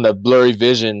just from the blurry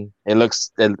vision, I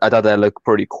thought that looked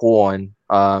pretty cool. And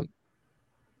I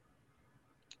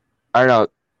don't know,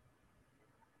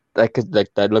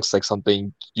 that looks like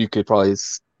something you could probably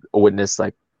witness,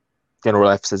 like in a real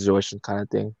life situation kind of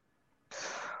thing.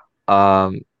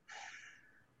 I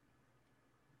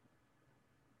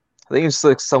think it's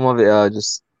like some of it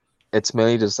it's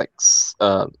mainly just like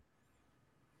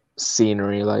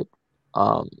scenery, like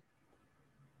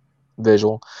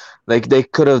visual. Like they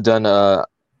could have done like,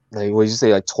 what did you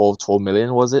say, like 12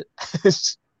 million, was it?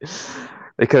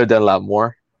 They could have done a lot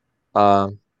more. I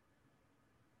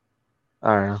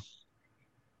don't know.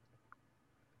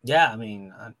 Yeah, I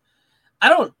mean,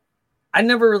 I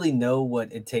never really know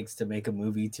what it takes to make a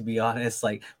movie, to be honest.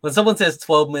 Like, when someone says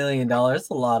 $12 million, that's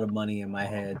a lot of money in my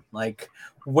head. Like,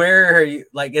 where are you?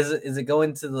 Like, is it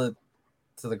going to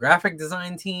the graphic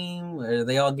design team? Or are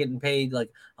they all getting paid like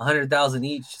 $100,000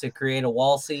 each to create a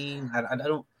wall scene? I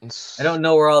don't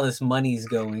know where all this money's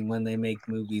going when they make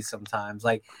movies. Sometimes,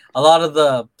 like a lot of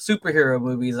the superhero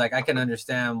movies, like I can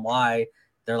understand why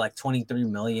they're like $23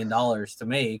 million to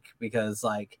make, because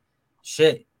like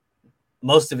shit,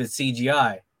 most of it's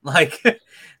CGI. Like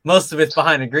most of it's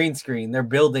behind a green screen. They're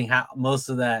building most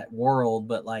of that world,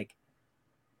 but like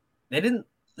they didn't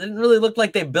really look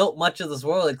like they built much of this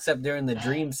world except during the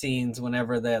dream scenes,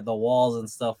 whenever the walls and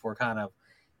stuff were kind of,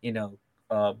 you know,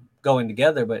 going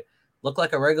together. But looked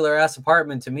like a regular ass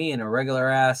apartment to me, and a regular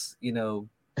ass, you know,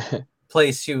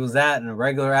 place she was at, and a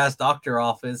regular ass doctor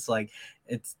office. Like,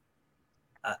 it's,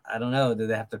 I don't know. Do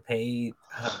they have to pay?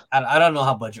 I don't know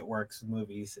how budget works with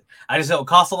movies. I just know it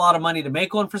costs a lot of money to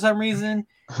make one for some reason.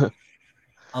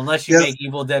 Unless you make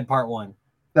Evil Dead Part 1.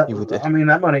 I mean,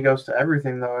 that money goes to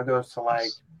everything, though. It goes to, like,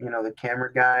 you know, the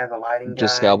camera guy, the lighting guy.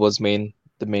 Jessica Alba's the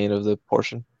main of the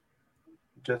portion.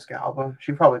 Jessica Alba.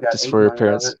 She probably got just 8 for her million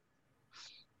appearance. of it.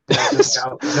 Yeah,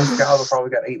 Jessica Alba probably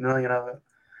got 8 million of it.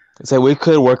 So we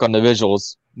could work on the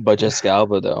visuals, but Jessica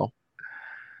Alba, though.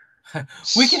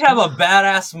 We could have a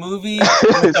badass movie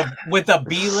with a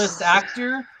B-list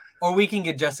actor, or we can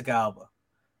get Jessica Alba.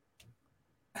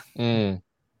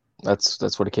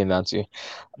 That's what it came down to.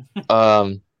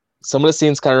 Some of the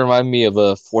scenes kind of remind me of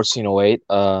a 1408.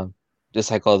 Just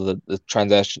like all the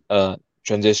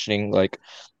transitioning, like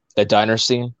the diner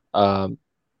scene. How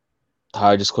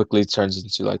it just quickly turns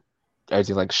into like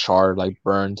everything like charred, like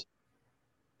burned.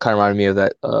 Kind of reminded me of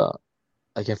that.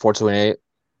 Like in 1428,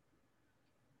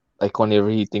 like whenever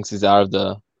he thinks he's out of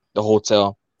the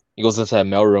hotel, he goes into that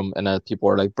mailroom and people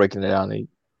are like breaking it down. And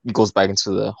he goes back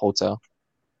into the hotel.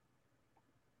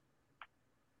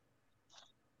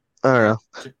 I don't know.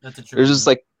 That's a true. There's just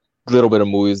like a little bit of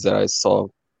movies that I saw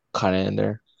kind of in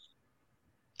there.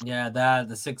 Yeah, that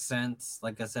The Sixth Sense,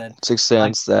 like I said, Sixth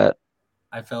Sense, that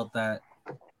I felt that.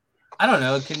 I don't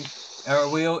know.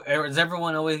 Is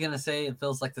everyone always gonna say it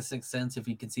feels like The Sixth Sense if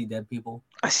you can see dead people?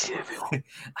 I see dead people.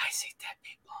 I see dead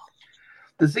people.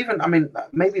 Does even? I mean,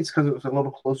 maybe it's because it was a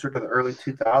little closer to the early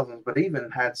 2000s, but it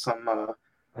even had some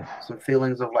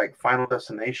feelings of like Final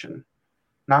Destination.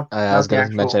 I was going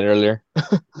to mention it earlier.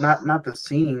 not the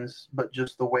scenes, but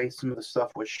just the way some of the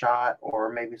stuff was shot,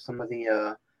 or maybe some of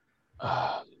the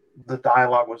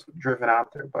dialogue was driven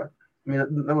out there. But I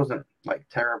mean, that wasn't like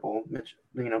terrible,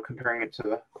 comparing it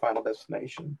to Final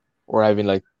Destination. Or having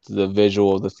like the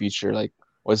visual of the future, like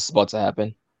what's about to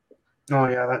happen. Oh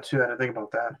yeah, that too. I didn't think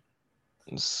about that.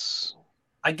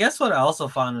 I guess what I also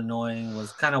found annoying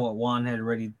was kind of what Juan had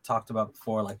already talked about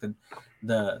before, like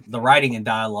the writing and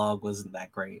dialogue wasn't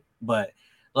that great, but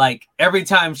like every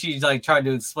time she like tried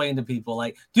to explain to people,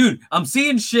 like, dude, I'm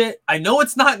seeing shit. I know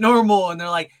it's not normal, and they're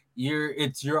like,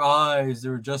 it's your eyes.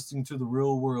 They're adjusting to the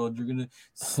real world. You're gonna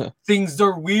things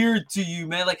are weird to you,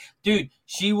 man. Like, dude,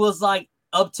 she was like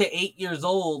up to 8 years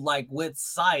old, like with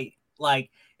sight. Like,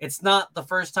 it's not the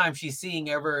first time she's seeing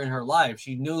ever in her life.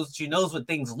 She knows what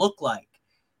things look like.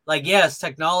 Like, yes,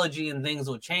 technology and things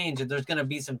will change, and there's gonna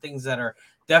be some things that are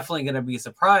definitely gonna be a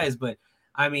surprise. But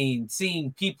I mean,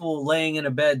 seeing people laying in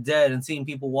a bed dead and seeing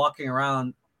people walking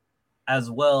around as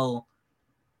well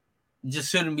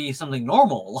just shouldn't be something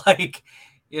normal. Like,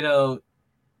 it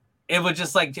was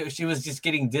just like she was just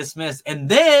getting dismissed. And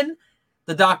then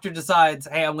the doctor decides,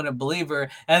 hey, I'm going to believe her.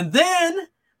 And then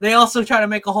they also try to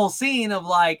make a whole scene of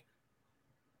like,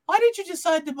 why did you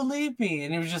decide to believe me?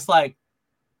 And it was just like,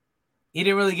 he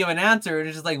didn't really give an answer. And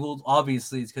it's just like, well,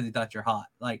 obviously it's because he thought you're hot.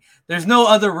 Like, there's no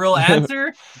other real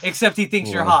answer except he thinks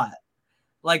you're hot.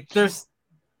 Like,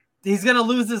 he's going to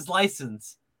lose his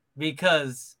license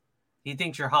because he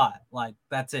thinks you're hot. Like,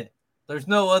 that's it. There's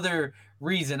no other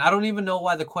reason. I don't even know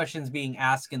why the question's being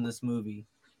asked in this movie,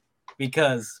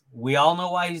 because we all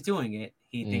know why he's doing it.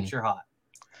 He thinks you're hot.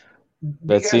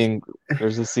 That scene,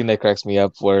 there's a scene that cracks me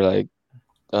up where like,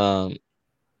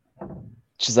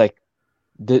 she's like,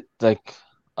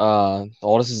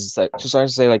 all this is like, she's trying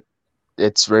to say like,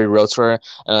 it's very real to her,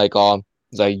 and like,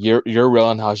 it's like you're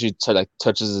real, and how she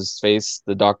touches his face,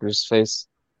 the doctor's face.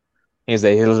 He's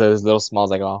like, his little smiles,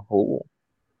 like, oh.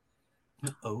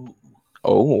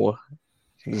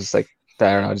 He's just like,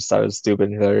 I don't know, I just thought it was stupid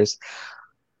and hilarious.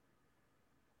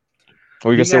 What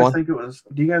were you gonna say, Juan?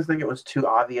 Do you guys think it was too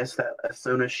obvious that as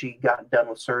soon as she got done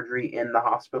with surgery in the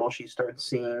hospital, she started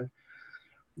seeing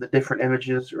the different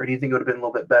images? Or do you think it would have been a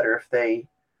little bit better if they,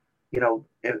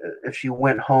 if she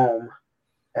went home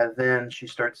and then she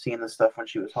started seeing the stuff when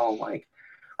she was home? Like,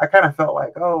 I kind of felt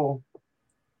like,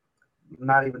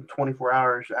 not even 24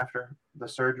 hours after the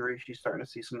surgery, she's starting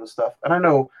to see some of the stuff. And I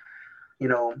know,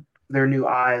 their new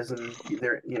eyes and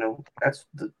their, that's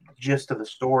the gist of the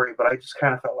story, but I just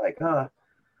kind of felt like,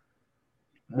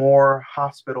 more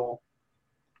hospital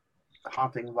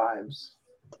haunting vibes.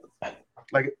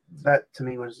 Like, that to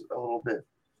me was a little bit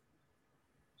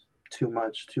too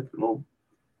much,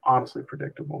 honestly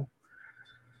predictable.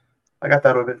 Like, I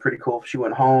thought it would have been pretty cool if she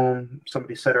went home,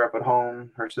 somebody set her up at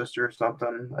home, her sister or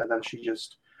something, and then she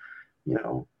just,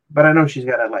 but I know she's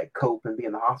got to like cope and be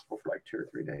in the hospital for like 2 or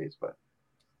 3 days, but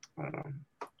I don't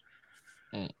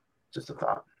know. Just a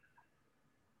thought.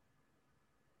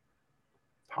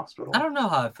 Hospital. I don't know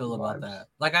how I feel about that.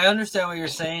 Like, I understand what you're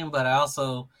saying, but I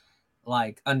also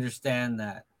like understand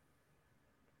that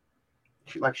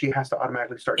she has to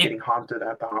automatically start getting haunted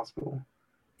at the hospital.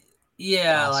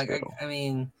 Yeah, like I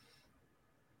mean,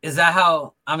 is that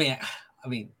how? I mean,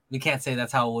 we can't say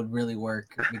that's how it would really work,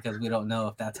 because we don't know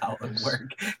if that's how it would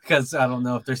work, because I don't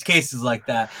know if there's cases like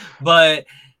that. But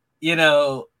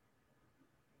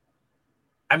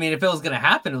I mean, if it was going to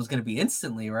happen, it was going to be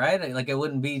instantly, right? Like, it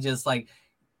wouldn't be just like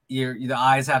the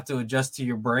eyes have to adjust to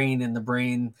your brain, and the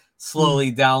brain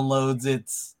slowly downloads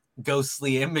its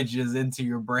ghostly images into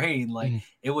your brain. Like,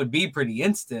 it would be pretty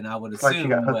instant, I would assume. Like, you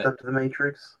got hooked up to the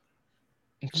Matrix.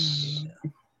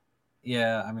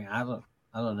 Yeah, I mean, I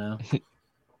don't know.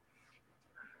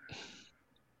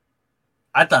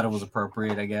 I thought it was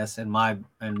appropriate, I guess, in my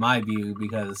view,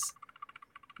 because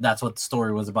that's what the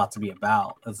story was about to be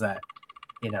about. Is that,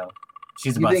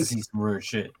 she's You about to think- see some weird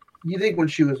shit. You think when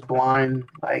she was blind,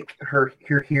 like her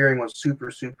hearing was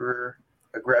super, super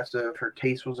aggressive, her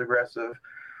taste was aggressive,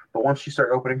 but once she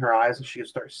started opening her eyes and she could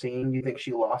start seeing, you think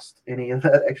she lost any of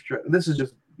that extra? This is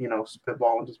just,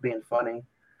 spitballing, just being funny.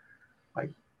 Like,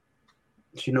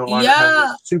 she no longer has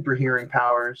those super hearing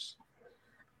powers.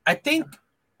 I think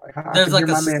Like, I There's can like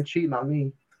hear a my man cheating on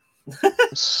me.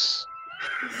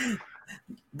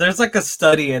 there's like a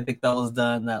study I think that was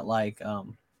done that like a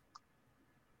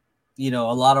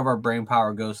lot of our brain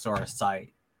power goes to our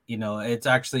sight. It's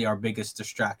actually our biggest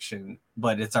distraction,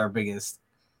 but it's our biggest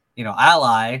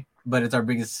ally, but it's our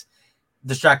biggest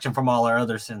distraction from all our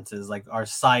other senses. Like our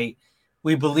sight,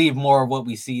 we believe more of what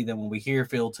we see than when we hear,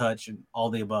 feel, touch, and all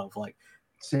the above. Like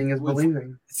Seeing is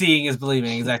believing. seeing is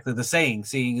believing. Exactly the saying,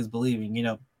 seeing is believing.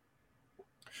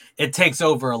 It takes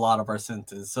over a lot of our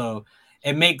senses. So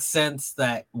it makes sense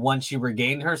that once she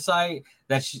regained her sight,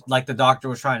 that she, like the doctor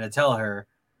was trying to tell her,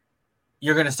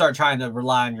 you're going to start trying to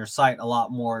rely on your sight a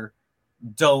lot more.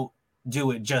 Don't do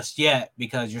it just yet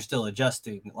because you're still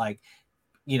adjusting. Like,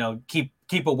 keep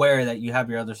aware that you have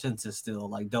your other senses still.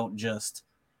 Like, don't just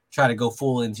try to go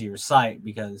full into your sight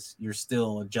because you're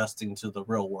still adjusting to the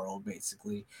real world,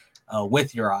 basically,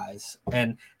 with your eyes.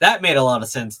 And that made a lot of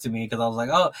sense to me because I was like,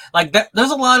 oh, like that.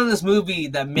 There's a lot of this movie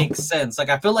that makes sense. Like,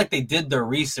 I feel like they did their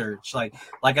research. Like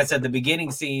I said, the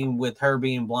beginning scene with her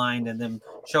being blind and them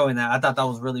showing that, I thought that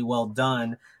was really well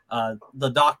done. The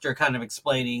doctor kind of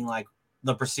explaining like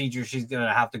the procedure she's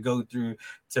gonna have to go through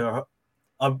to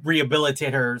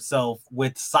rehabilitate herself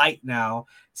with sight now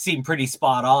seemed pretty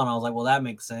spot on. I was like, well, that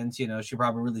makes sense. She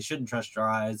probably really shouldn't trust her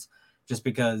eyes just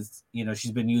because,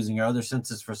 she's been using her other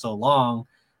senses for so long,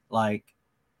 like,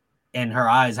 and her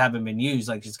eyes haven't been used.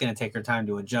 Like, it's going to take her time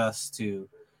to adjust to,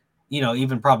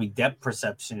 even probably depth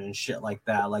perception and shit like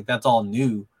that. Like, that's all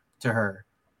new to her.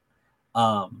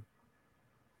 But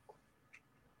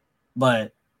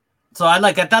so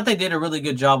I thought they did a really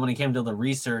good job when it came to the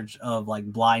research of like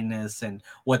blindness and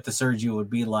what the surgery would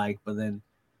be like. But then,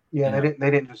 Yeah, they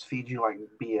didn't just feed you like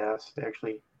BS. They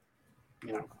actually,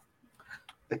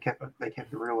 they kept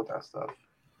it real with that stuff.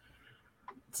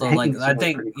 so like I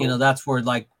think that's where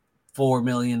like $4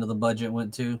 million of the budget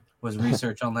went to was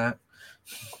research on that.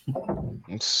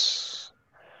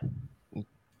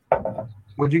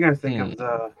 What'd you guys think of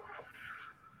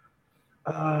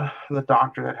the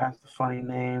doctor that has the funny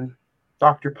name,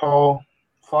 Dr. Paul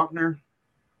Faulkner?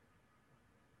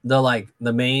 The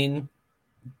main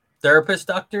therapist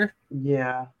doctor.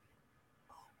 Yeah.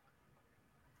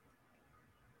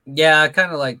 Yeah,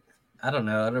 kind of like, I don't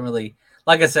know. I don't really,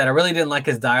 like I said, I really didn't like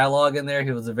his dialogue in there.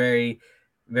 He was a very,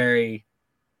 very,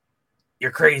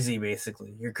 you're crazy,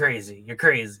 basically. You're crazy. You're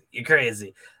crazy. You're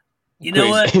crazy. You know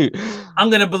what? I'm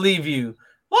going to believe you.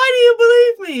 Why do you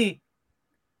believe me?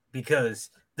 Because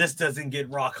this doesn't get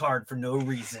rock hard for no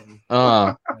reason.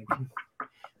 I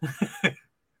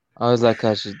was like,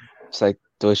 how she, it's like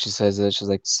the way she says it, she's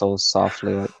like so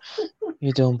softly, like,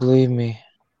 you don't believe me.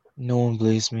 No one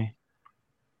believes me.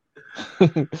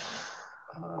 That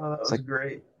was like,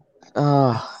 great.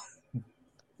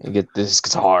 You get this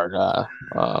gets hard.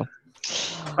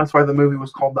 That's why the movie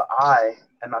was called The Eye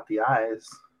and not The Eyes.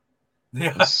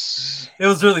 Yeah, it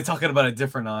was really talking about a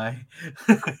different eye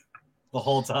the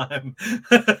whole time.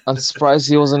 I'm surprised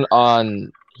he wasn't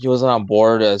on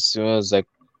board as soon as like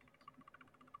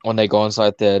when they go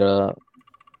inside that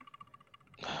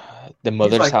the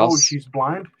mother's He's like, house. oh, she's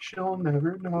blind. She'll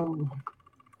never know.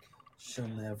 She'll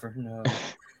never know.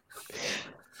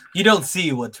 You don't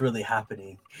see what's really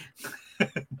happening.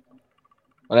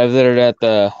 Whenever they're at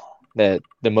the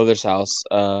mother's house,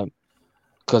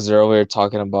 because they're over here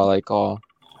talking about like, oh,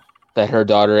 that her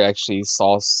daughter actually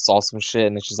saw some shit,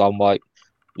 and then she's all like,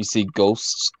 you see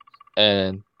ghosts,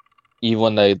 and even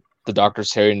when the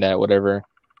doctor's hearing that, whatever,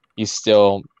 he's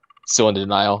still in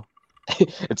denial.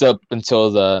 It's up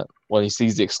until when he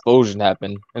sees the explosion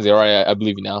happen. He's like, all right, I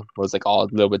believe you now. But it's like, oh, a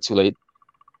little bit too late.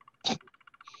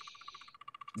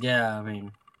 Yeah, I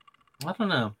mean, I don't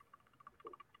know.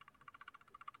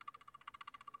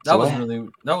 That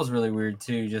was really weird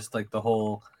too. Just like the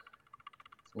whole,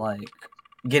 like,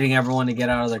 getting everyone to get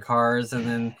out of their cars, and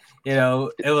then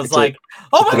it was like,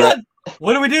 oh my god,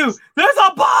 what do we do? There's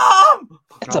a bomb!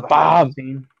 It's a bomb.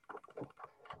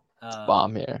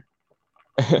 Bomb here.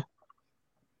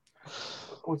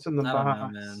 What's in the I box?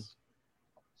 don't know, man.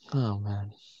 Oh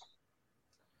man.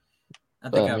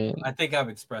 I think I've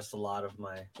expressed a lot of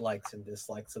my likes and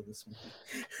dislikes of this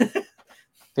movie.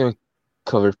 They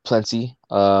covered plenty.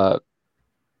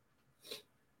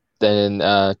 then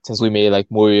since we made like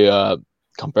movie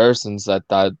comparisons, I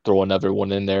thought I'd throw another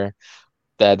one in there.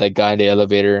 That guy in the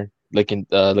elevator looking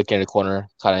in the corner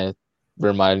kind of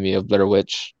reminded me of Blair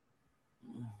Witch.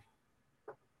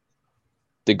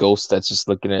 The ghost that's just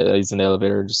looking at he's in the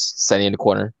elevator, just standing in the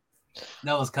corner.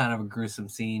 That was kind of a gruesome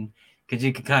scene because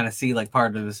you could kind of see like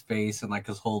part of his face and like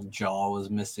his whole jaw was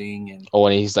missing. And Oh,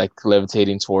 and he's like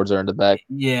levitating towards her in the back.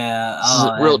 yeah, This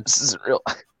isn't real. This isn't real.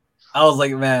 I was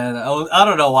like, man, I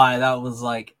don't know why that was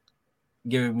like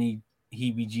giving me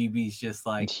heebie-jeebies, just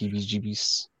like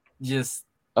Heebie-jeebies. just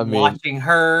I mean, watching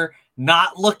her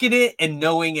not look at it and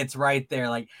knowing it's right there.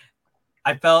 Like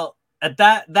I felt at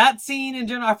that scene in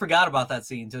general, I forgot about that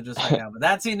scene until just right now. But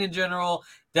that scene in general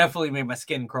definitely made my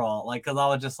skin crawl. Like, cause I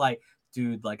was just like,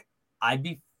 dude, like I'd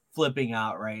be flipping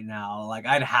out right now. Like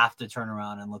I'd have to turn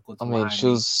around and look what's I mean, behind she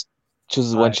me. was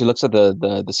when she looks at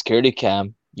the security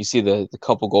cam, you see the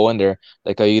couple go in there,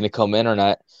 like, are you gonna come in or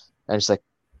not? And it's like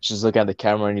she's looking at the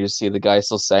camera and you see the guy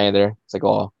still standing there. It's like,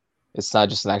 oh, it's not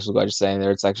just an actual guy just standing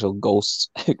there, it's actual ghosts.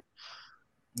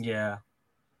 Yeah.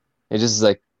 It's just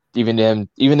like even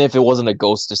if it wasn't a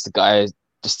ghost, just a guy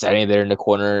just standing there in the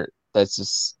corner, that's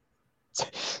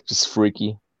just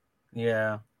freaky.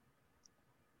 Yeah.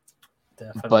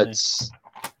 Definitely. But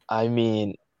I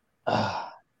mean,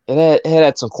 it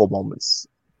had some cool moments.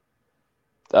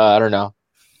 I don't know.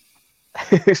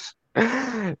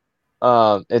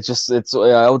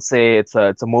 I would say it's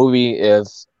a movie if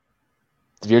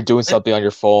you're doing something on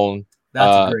your phone,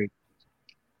 that's a great.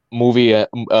 movie,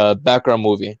 background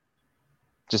movie,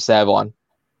 just to have on.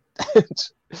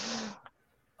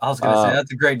 I was gonna say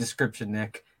that's a great description,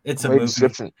 Nick. It's a Great movie.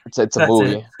 description. It's a That's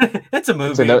movie. it. It's a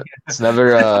movie. It's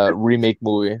another remake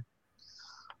movie.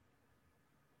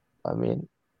 I mean,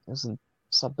 it's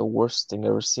not the worst thing I've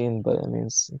ever seen, but I mean,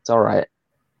 it's all right.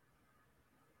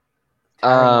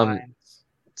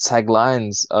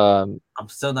 Taglines. I'm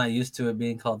still not used to it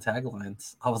being called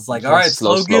taglines. I was like, Yeah, all right,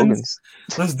 slow slogans.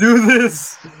 Let's do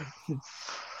this.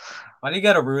 Why do you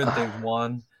gotta ruin things,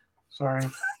 Juan? Sorry.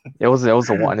 It was the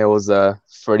one. It was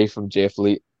Freddie from JF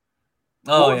Elite.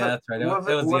 Oh What was yeah, it- that's right. It was was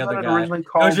the wasn't other it guy. originally It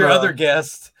was your called, other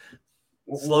guest.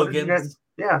 what did you Slogans. guys-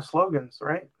 Yeah, slogans,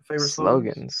 right? Favorite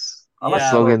slogans. Slogans. I like Yeah.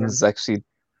 Slogans actually.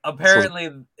 Apparently,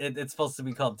 it's supposed to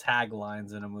be called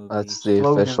taglines in a movie. That's the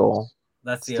Slogans. official.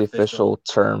 That's It's the official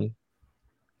term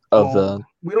of Well,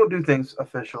 we don't do things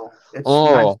official. It's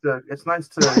Oh. nice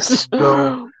to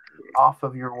go off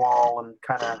of your wall and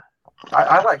kind of.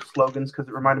 I like slogans because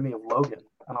it reminded me of Logan,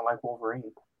 and I like Wolverine.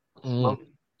 Logan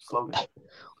slogan.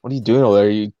 What are you doing over there?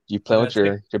 You playing with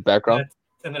That's your background?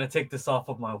 I'm gonna take this off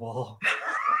of my wall.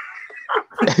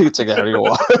 You take it out of your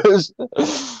wall.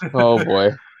 Oh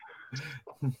boy.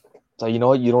 So you know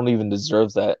what? You don't even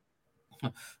deserve that.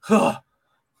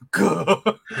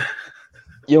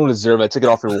 You don't deserve it. I took it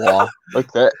off your wall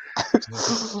like that.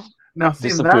 Now, see,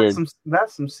 Disappeared.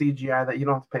 that's some CGI that you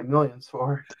don't have to pay millions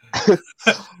for.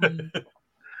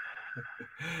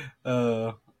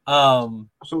 So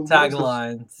So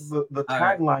taglines. The All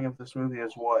right. tagline of this movie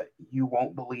is what? You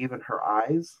won't believe in her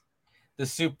eyes. A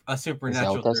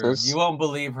supernatural that theory. says? You won't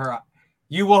believe her.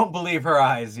 You won't believe her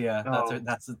eyes. Yeah, Oh.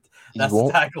 that's You the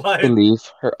won't tagline. believe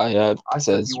her. Yeah, I it said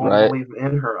says you won't right. believe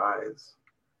in her eyes.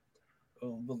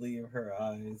 Won't believe her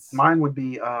eyes. Mine would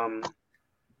be the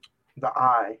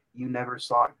eye. You never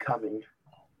saw it coming.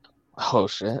 Oh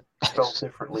shit. Spelled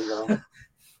differently though.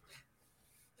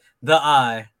 The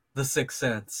Eye, The Sixth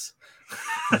Sense.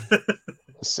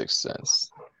 Sixth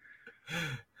Sense.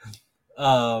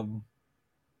 The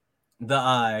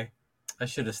Eye. I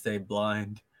should have stayed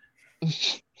blind.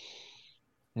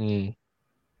 Hmm.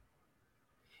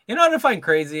 You know what I find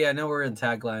crazy? I know we're in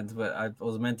taglines, but I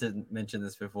was meant to mention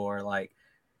this before. Like,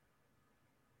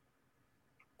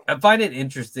 I find it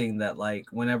interesting that, like,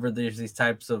 whenever there's these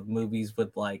types of movies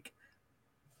with, like,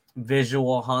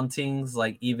 visual hauntings,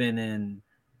 like, even in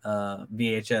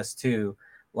VHS 2,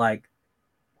 like,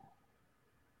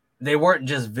 they weren't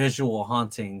just visual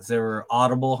hauntings. They were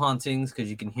audible hauntings because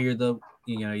you can hear the,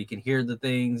 you can hear the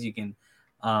things. You can,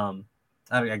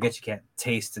 I guess you can't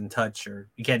taste and touch, or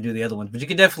you can't do the other ones, but you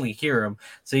can definitely hear them.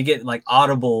 So you get like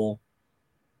audible,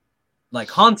 like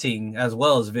haunting as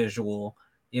well as visual,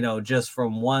 just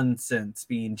from one sense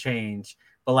being changed.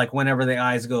 But like whenever the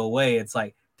eyes go away, it's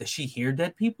like, does she hear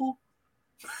dead people?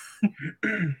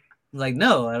 Like,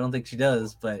 no, I don't think she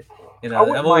does. But I've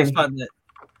always found that.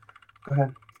 Go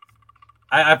ahead.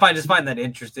 I find that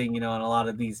interesting, in a lot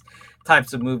of these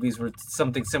types of movies where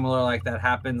something similar like that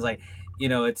happens. Like,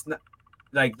 it's not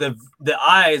like the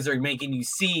eyes are making you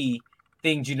see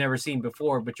things you've never seen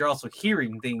before, but you're also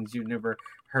hearing things you've never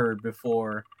heard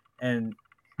before. And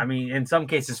I mean, in some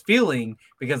cases, feeling,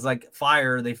 because like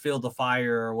fire, they feel the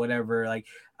fire or whatever. Like,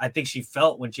 I think she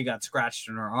felt when she got scratched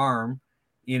in her arm,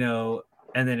 you know,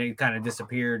 and then it kind of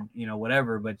disappeared, you know,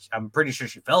 whatever. But I'm pretty sure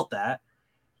she felt that,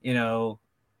 you know,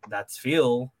 that's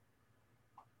feel.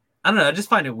 I don't know. I just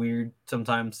find it weird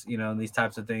sometimes, you know, these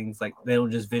types of things. Like, they don't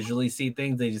just visually see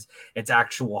things; it's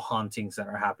actual hauntings that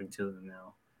are happening to them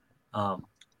now.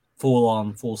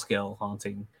 Full scale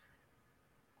haunting.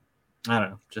 I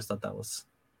don't know. Just thought that was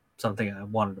something I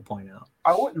wanted to point out.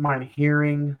 I wouldn't mind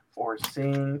hearing or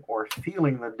seeing or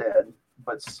feeling the dead,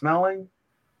 but smelling,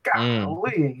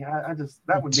 golly, I just,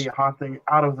 that would be a haunting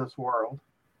out of this world.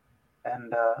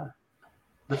 And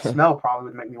the smell probably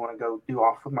would make me want to go do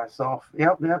off with myself.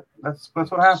 Yep, that's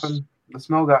what happened. The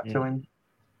smell got to him.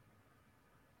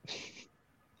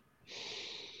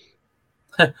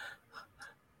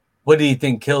 What do you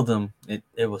think killed him?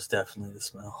 It was definitely the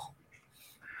smell.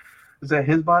 Is that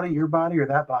his body, your body, or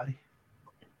that body?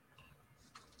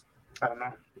 I don't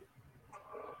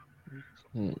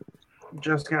know.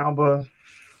 Jessica Alba.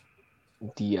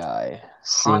 DI.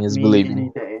 Seeing Seeing is believing. Any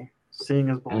day. Seeing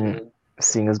is believing.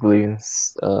 Seeing is believing.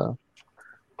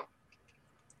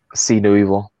 See no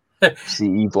evil.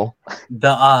 See evil. The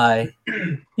eye.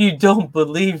 You don't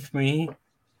believe me.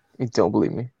 You don't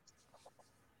believe me.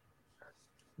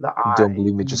 The You eye. don't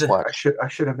believe me, just I watch.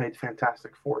 should have made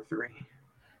Fantastic Four 3.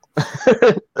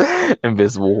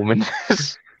 Invisible Woman.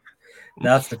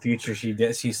 That's the future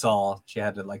she saw. She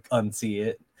had to like unsee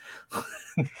it.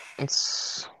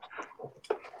 It's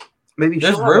Maybe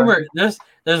There's she'll have rumors. There's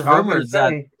I was gonna rumors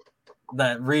say,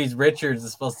 that Reed Richards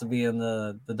is supposed to be in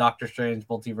the Doctor Strange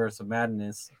Multiverse of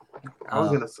Madness. I was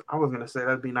gonna say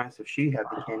that'd be nice if she had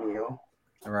the cameo.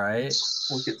 Right.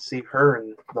 We could see her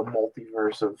in the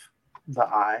multiverse of the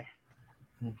eye.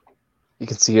 you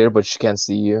can see her, but she can't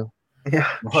see you. Yeah,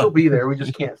 she'll be there. We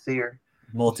just can't see her.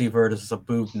 Multiverse of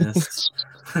boobness.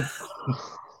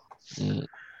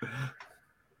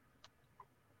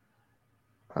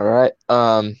 All right.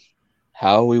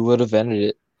 How we would have ended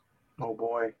it. Oh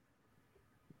boy.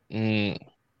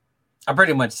 I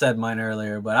pretty much said mine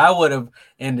earlier, but I would have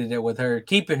ended it with her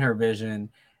keeping her vision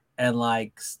and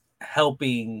like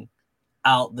helping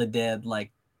out the dead,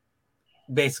 like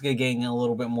basically getting a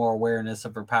little bit more awareness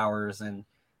of her powers and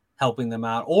helping them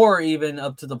out, or even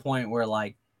up to the point where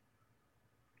like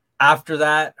after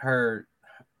that her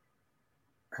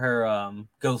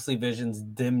ghostly visions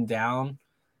dimmed down,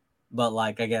 but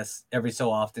like I guess every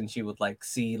so often she would like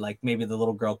see like maybe the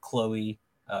little girl Chloe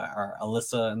or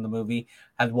Alyssa in the movie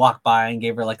had walked by and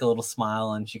gave her like a little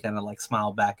smile, and she kind of like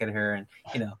smiled back at her, and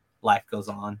you know, life goes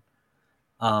on.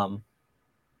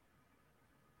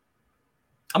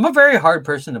 I'm a very hard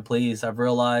person to please. I've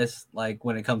realized, like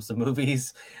when it comes to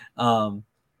movies, because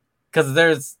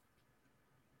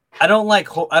I don't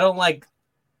like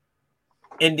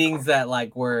endings that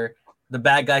like where the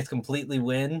bad guys completely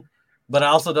win, but I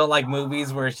also don't like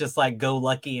movies where it's just like go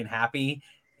lucky and happy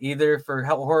either. For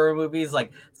horror movies,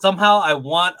 like somehow I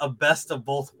want a best of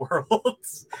both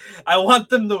worlds. I want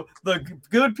them the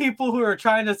good people who are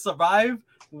trying to survive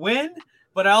win,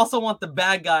 but I also want the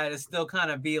bad guy to still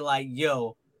kind of be like,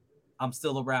 yo, I'm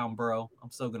still around, bro. I'm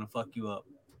still gonna fuck you up.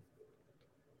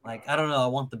 Like, I don't know. I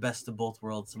want the best of both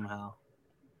worlds somehow.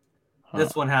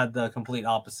 This one had the complete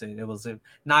opposite. It was a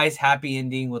nice, happy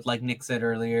ending with, like Nick said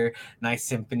earlier, nice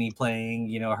symphony playing,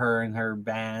 you know, her and her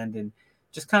band, and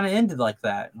just kind of ended like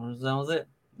that. That was it.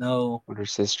 No. With her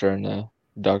sister and the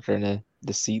doctor and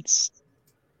the seats.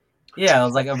 Yeah, it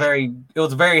was like a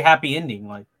very happy ending.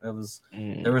 Like it was,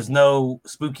 there was no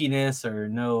spookiness or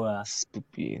no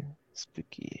spooky.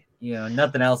 You know,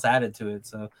 nothing else added to it.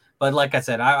 So, but like I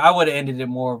said, I would have ended it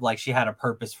more of like she had a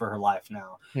purpose for her life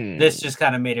now. This just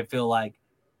kind of made it feel like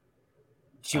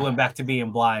she went back to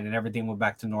being blind and everything went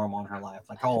back to normal in her life.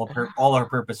 Like all her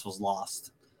purpose was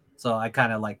lost. So I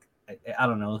kind of like, I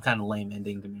don't know, kind of lame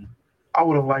ending to me. I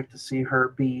would have liked to see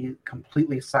her be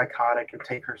completely psychotic and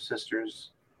take her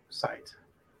sister's sight.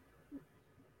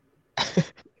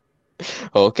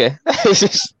 Okay.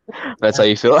 That's how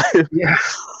you feel? Yeah.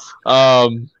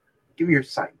 Give me your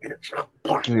sight, bitch.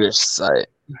 Give me your sight.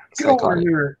 Get over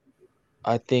here.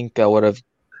 I think I would have.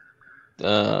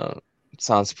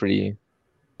 Sounds pretty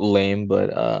lame,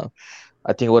 but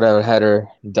I think I would have had her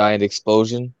die in the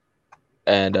explosion,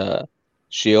 and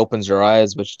she opens her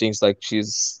eyes, but she thinks like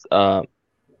she's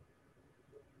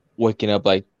waking up,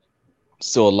 like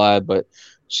still alive, but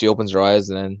she opens her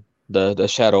eyes, and then the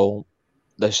shadow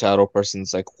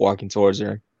person's like walking towards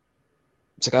her.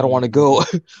 It's like, I don't want to go.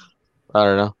 I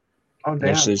don't know. Oh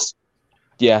damn!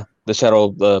 Yeah, the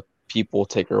shadow people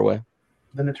take her away.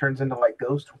 Then it turns into like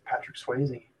Ghost with Patrick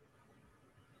Swayze.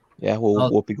 Yeah, Oh.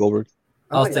 Whoopi Goldberg.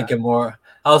 I was yeah. thinking more.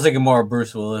 I was thinking more of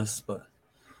Bruce Willis, but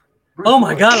Bruce oh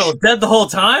my Willis. god, I was dead the whole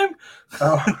time.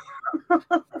 Oh,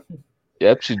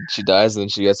 Yep, she dies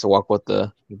and she gets to walk with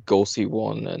the ghost he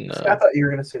won. And see, I thought you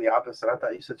were going to say the opposite. I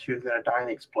thought you said she was going to die in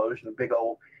the explosion. A big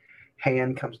old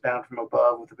hand comes down from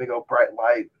above with a big old bright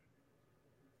light.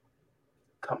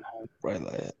 Come home. right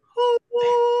like that.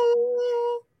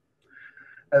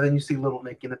 And then you see little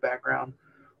Nick in the background.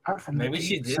 I'm from the Maybe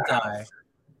she deep did south. die,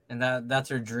 and that's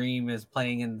her dream is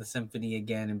playing in the symphony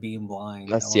again and being blind.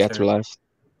 That's That the was her- afterlife.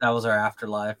 That was her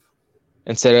afterlife.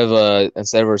 Instead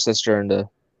of her sister and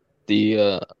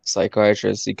the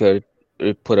psychiatrist, he could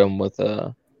put him with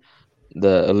the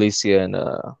Alicia and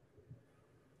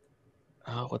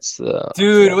what's the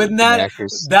Dude, wouldn't the that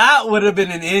actress? that would have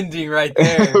been an ending right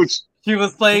there? She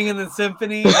was playing in the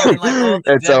symphony, and then, like all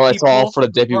the it's dead all people for the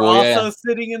dead were people. also Yeah,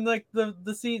 sitting in like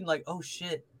the scene. Like, oh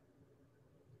shit,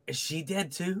 is she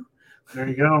dead too? There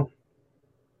you go.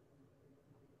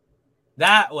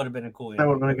 That would have been a cool That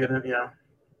ending. would have been a good. Yeah.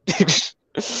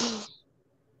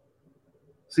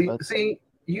 But- See,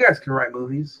 you guys can write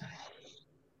movies.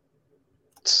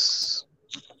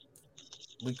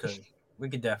 We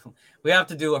could definitely. We have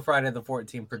to do a Friday the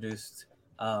 14th produced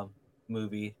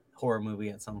horror movie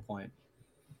at some point.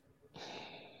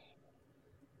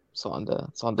 It's on the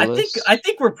list. I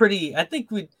think we're pretty. I think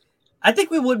we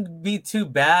wouldn't be too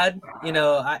bad. You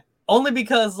know, only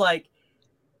because like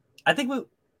I think we've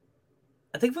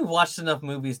watched enough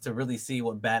movies to really see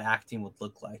what bad acting would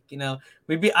look like. You know,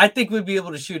 I think we'd be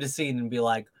able to shoot a scene and be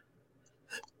like,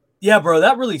 yeah, bro,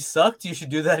 that really sucked. You should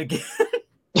do that again.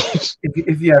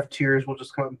 If you have tears, we'll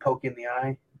just come up and poke you in the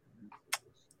eye.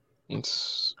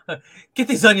 Get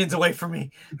these onions away from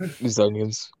me. These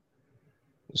onions.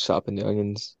 Shopping the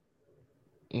onions.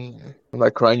 I'm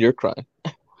not crying, you're crying.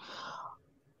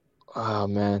 Oh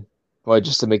man. Why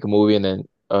just to make a movie and then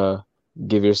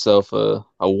give yourself a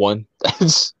 1?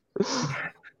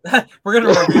 We're gonna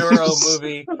review our own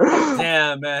movie.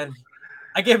 Damn, man.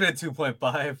 I gave it a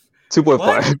 2.5.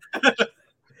 2.5.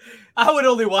 I would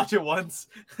only watch it once.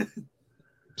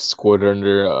 Scored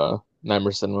under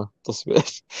Nightmare Cinema. That's good.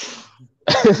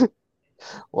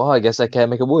 Well, I guess I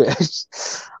can't make a movie.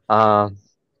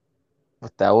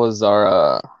 But that was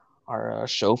our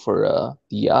show for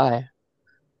DI.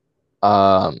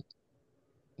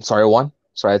 Sorry, one.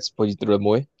 Sorry, I had to put you through the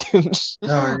movie.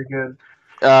 No, you're good.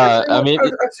 I mean,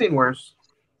 I've seen worse.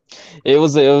 it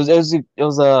was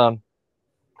an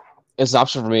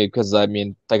option for me because I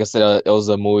mean, like I said, it was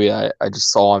a movie I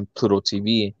just saw on Pluto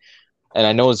TV, and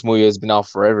I know this movie has been out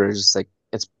forever. It's just like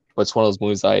it's one of those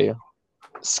movies I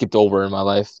skipped over in my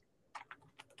life.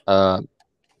 I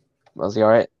was like, all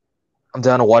right, I'm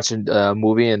down to watching a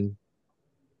movie, and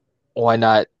why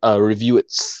not review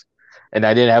it? And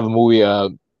I didn't have a movie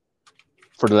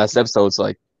for the last episode, so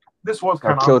like This was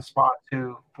kind of on killed- the spot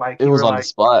too. Like it you was were on like, the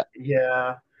spot.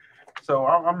 yeah. So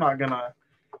I'm not gonna,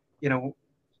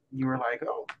 you were like,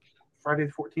 oh, Friday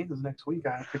the 14th is next week.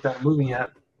 I haven't picked out a movie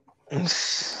yet.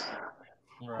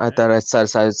 I thought I'd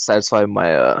satisfy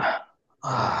my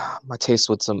my taste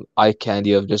with some eye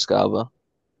candy of Jessica Alba.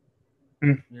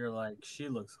 You're like, she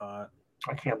looks hot.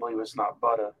 I can't believe it's not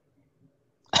butter.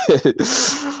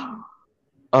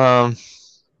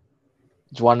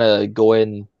 Do you want to go ahead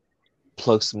and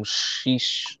plug some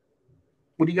sheesh?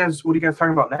 What are you guys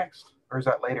talking about next, or is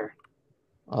that later?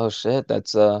 Oh shit,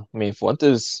 that's I mean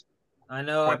Fuentes. I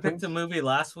know. I What picked a things? movie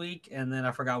last week, and then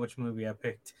I forgot which movie I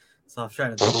picked. So I'm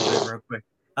trying to think of it real quick.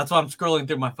 That's why I'm scrolling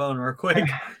through my phone real quick.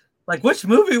 Like, which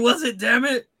movie was it? Damn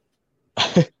it!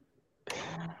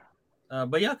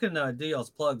 But y'all can do y'all's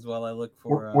plugs while I look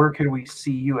for. Where can we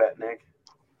see you at, Nick?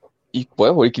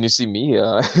 Well, where can you see me?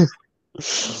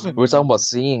 We're talking about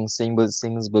seeing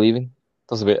is believing.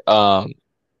 That's a bit.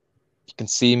 You can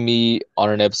see me on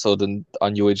an episode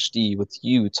on UHD with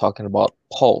you talking about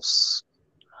Pulse.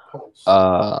 Pulse.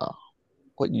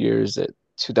 What year is it?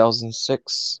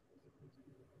 2006,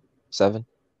 7,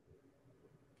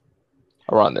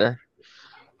 around there.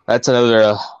 That's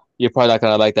another. You're probably not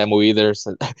gonna like that movie either.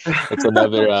 So it's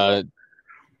another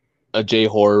a J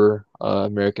horror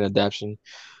American adaptation.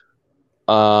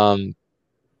 But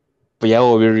yeah,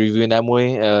 we'll be reviewing that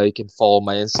movie. You can follow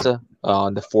my Insta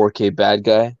on the 4K Bad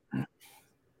Guy.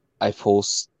 I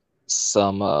post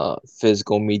some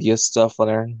physical media stuff on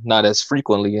there, not as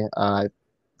frequently,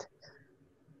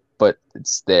 but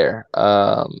it's there.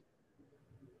 Or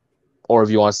if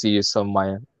you want to see some of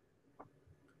my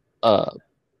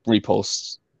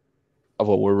reposts of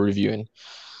what we're reviewing,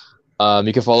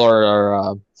 you can follow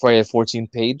our Friday the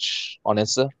 14th page on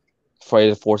Insta.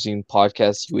 Friday the 14th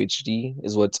podcast UHD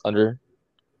is what's under.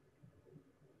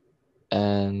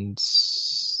 And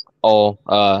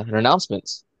an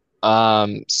announcement.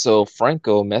 So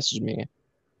Franco messaged me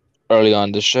early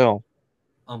on the show.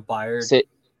 I'm fired.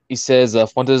 He says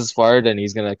Fuentes is fired and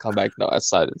he's gonna come back. No,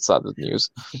 it's not the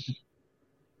news.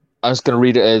 I'm just gonna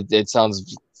read it.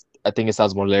 I think it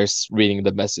sounds more hilarious reading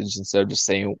the message instead of just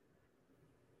saying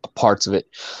parts of it.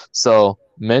 So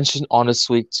mention on this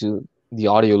week to the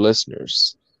audio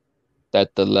listeners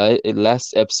that the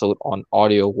last episode on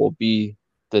audio will be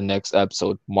the next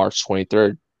episode, March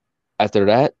 23rd. After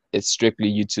that, it's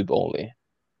strictly YouTube only.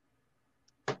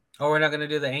 Oh, we're not gonna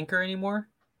do the anchor anymore?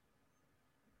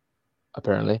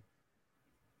 Apparently.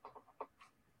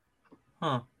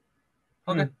 Huh.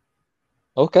 Okay.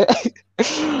 Okay.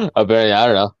 Apparently, I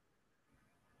don't know.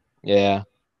 Yeah.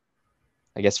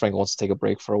 I guess Frank wants to take a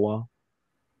break for a while.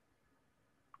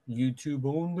 YouTube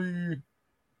only.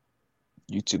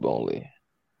 YouTube only.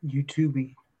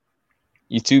 YouTubey.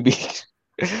 YouTube.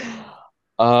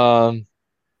 I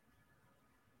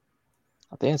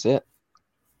think that's it.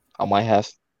 I might have.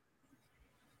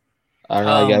 I don't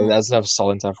know. Yeah, that's enough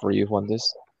solid time for you on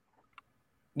this.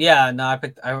 Yeah, no,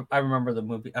 I remember the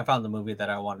movie. I found the movie that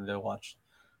I wanted to watch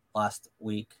last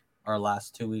week or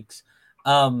last 2 weeks.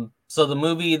 So the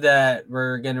movie that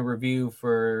we're gonna review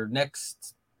for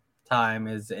next time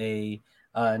is a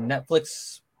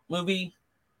Netflix movie.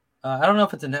 I don't know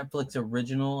if it's a Netflix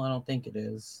original. I don't think it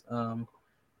is.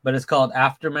 But it's called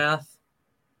Aftermath,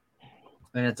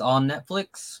 and it's on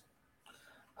Netflix.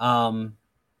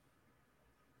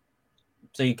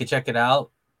 So you can check it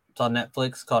out. It's on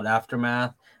Netflix, called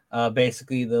Aftermath.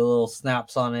 Basically, the little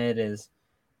snaps on it is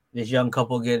this young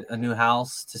couple get a new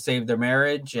house to save their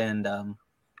marriage, and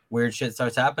weird shit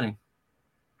starts happening.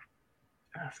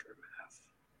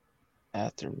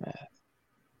 Aftermath.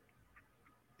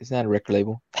 Isn't that a record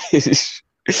label?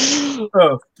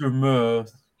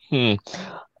 Aftermath.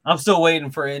 I'm still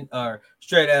waiting for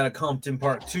Straight Outta Compton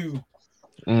Part 2.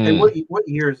 Hey, what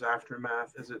year is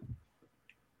Aftermath? Is it?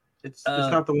 It's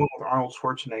not the one with Arnold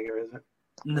Schwarzenegger, is it?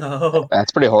 No.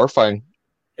 That's pretty horrifying.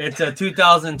 It's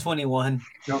 2021.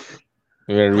 Okay.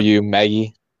 We're gonna review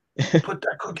Maggie. Put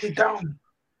that cookie down.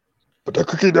 Put that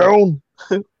cookie down.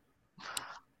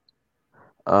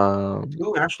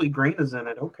 Ooh, Ashley Greene is in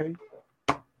it. Okay.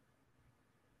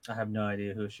 I have no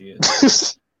idea who she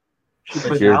is. She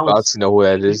played You're Alice. about to know who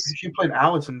that is. She played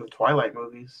Alice in the Twilight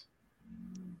movies.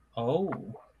 Oh.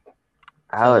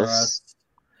 Alice.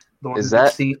 The one Is who could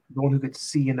that- see, the one who could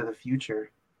see into the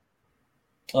future?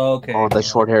 Okay. Oh, the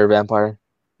short hair vampire.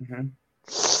 Mm-hmm.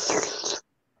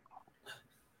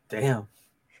 Damn.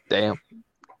 Damn.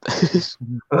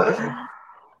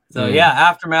 So yeah,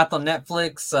 Aftermath on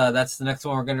Netflix. That's the next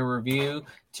one we're going to review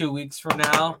 2 weeks from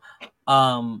now.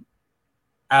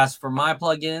 As for my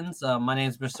plugins, my name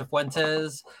is Mr.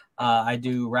 Fuentes. I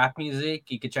do rap music.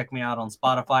 You can check me out on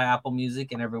Spotify, Apple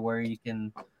Music, and everywhere you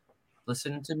can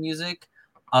listen to music.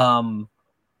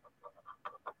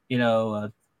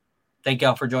 Thank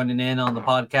y'all for joining in on the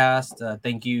podcast.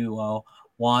 Thank you,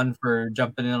 Juan, for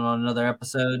jumping in on another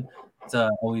episode. It's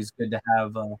always good to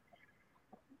have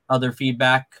other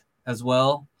feedback as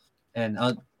well, and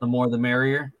the more the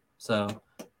merrier. So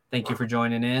thank you for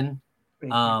joining in.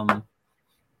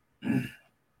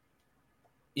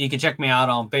 You can check me out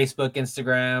on Facebook,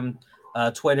 Instagram,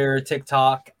 Twitter,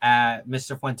 TikTok at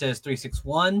Mr. Fuentes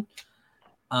 361.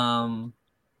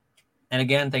 And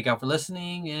again, thank y'all for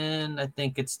listening, and I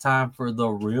think it's time for the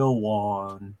real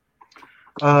one.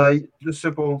 Just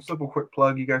simple quick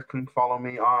plug. You guys can follow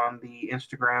me on the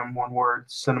Instagram, one word,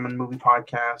 Cinnamon Movie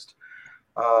Podcast.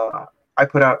 I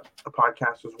put out a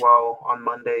podcast as well on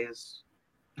Mondays.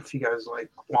 If you guys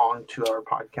like long 2-hour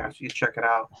podcasts, you can check it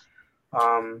out.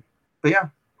 But yeah,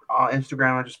 on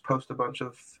Instagram, I just post a bunch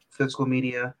of physical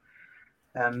media,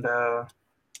 and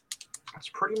that's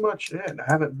pretty much it.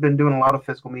 I haven't been doing a lot of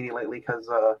physical media lately because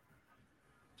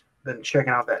been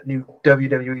checking out that new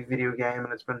WWE video game,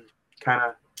 and it's been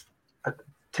kind of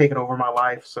taken over my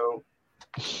life. So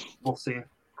we'll see.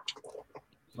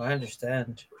 I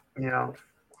understand. You know,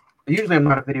 usually I'm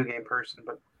not a video game person,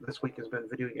 but this week has been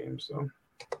video games. So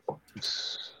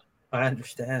I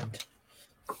understand.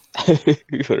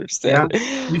 You understand?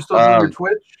 Yeah. You still doing your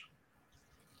Twitch?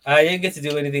 I didn't get to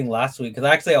do anything last week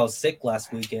because I was sick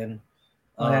last weekend.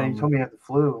 Yeah, you told me you had the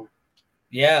flu.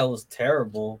 Yeah, it was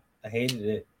terrible. I hated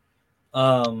it.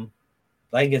 I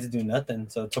didn't get to do nothing.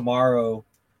 So tomorrow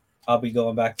I'll be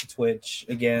going back to Twitch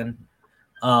again.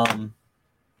 But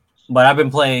I've been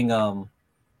playing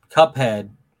Cuphead,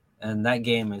 and that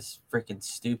game is freaking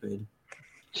stupid.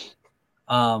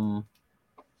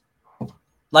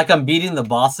 Like I'm beating the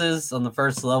bosses on the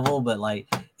first level, but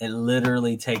like it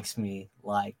literally takes me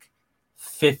like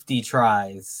 50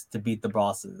 tries to beat the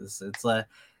bosses.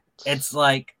 It's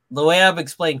like the way I've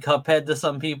explained Cuphead to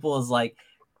some people is like,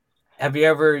 have you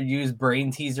ever used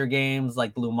brain teaser games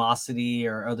like Lumosity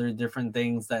or other different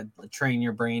things that train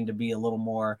your brain to be a little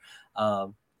more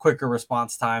quicker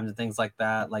response times and things like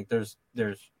that? Like there's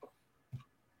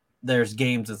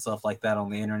games and stuff like that on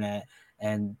the internet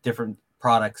and different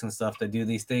products and stuff that do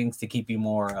these things to keep you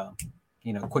more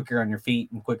quicker on your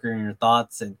feet and quicker in your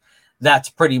thoughts. And that's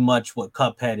pretty much what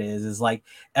Cuphead is like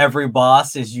every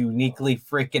boss is uniquely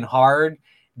freaking hard,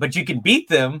 but you can beat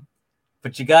them.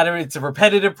 But it's a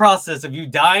repetitive process of you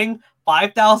dying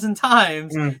 5,000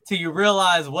 times till you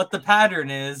realize what the pattern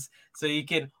is, so you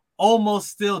can almost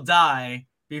still die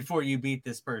before you beat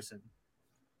this person.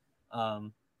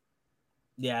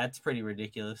 Yeah, it's pretty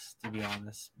ridiculous, to be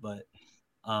honest. But,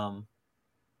 I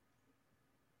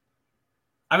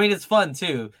mean, it's fun,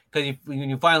 too, because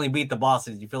when you finally beat the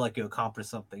bosses, you feel like you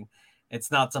accomplished something. It's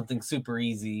not something super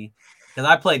easy. Because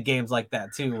I played games like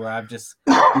that, too, where I've just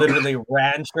literally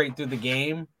ran straight through the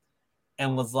game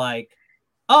and was like,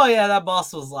 oh, yeah, that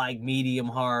boss was like medium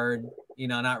hard,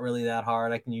 not really that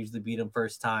hard. I can usually beat him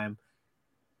first time.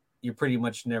 You're pretty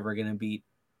much never going to beat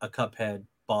a Cuphead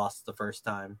boss the first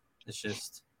time. It's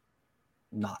just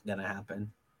not going to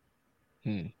happen.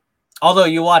 Although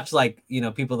you watch, like,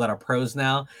 people that are pros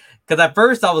now. Because at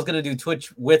first I was going to do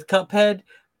Twitch with Cuphead,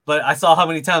 but I saw how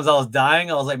many times I was dying.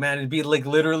 I was like, man, it'd be like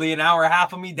literally an hour and a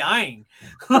half of me dying.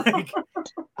 like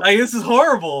this is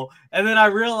horrible. And then I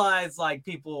realized like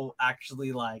people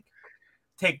actually like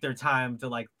take their time to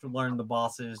like to learn the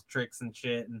bosses, tricks and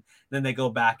shit. And then they go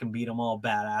back and beat them all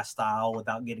badass style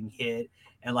without getting hit.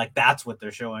 And like that's what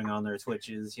they're showing on their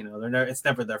Twitches. It's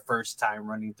never their first time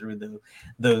running through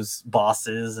those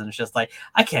bosses, and it's just like,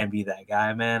 I can't be that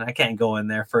guy, man. I can't go in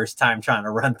there first time trying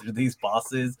to run through these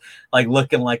bosses, like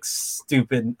looking like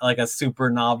stupid, like a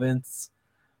super novice.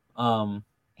 And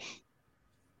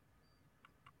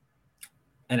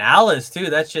Alice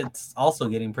too. That shit's also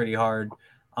getting pretty hard.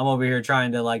 I'm over here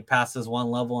trying to like pass this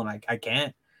one level, and I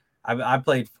can't. I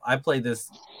played this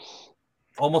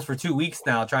almost for 2 weeks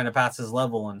now trying to pass this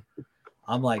level, and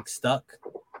I'm like stuck.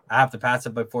 I have to pass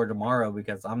it before tomorrow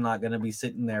because I'm not going to be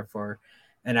sitting there for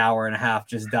an hour and a half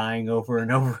just dying over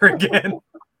and over again.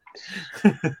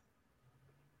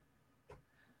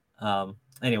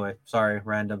 Anyway, sorry,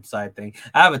 random side thing.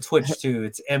 I have a Twitch too.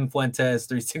 It's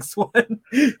mfuentes361.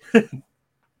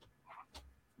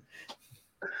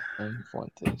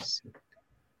 Fuentes.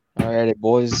 Alrighty,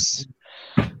 boys.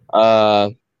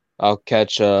 I'll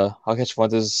catch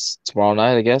Fuentes tomorrow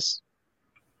night, I guess.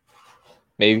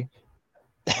 Maybe.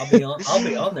 I'll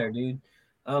be on there, dude.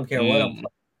 I don't care what I'm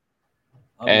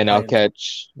playing. And I'll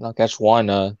catch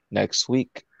one next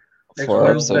week for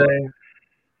Wednesday.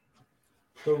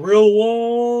 The real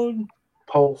one.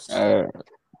 Pulse.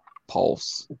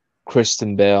 Pulse.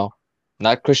 Kristen Bell.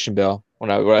 Not Christian Bell. When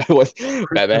I was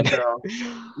Batman. Let it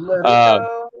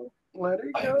go. Let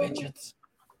it I go. have vengeance.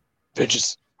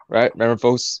 Bitches. Right? Remember,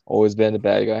 folks? Always been the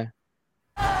bad guy.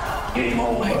 Game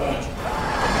over.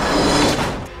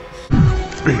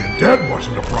 Being dead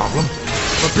wasn't a problem,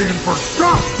 but being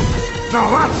forgotten, now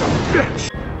that's a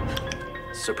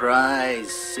bitch! Surprise,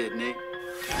 Sydney.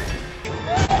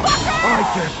 I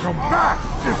can't come back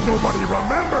if nobody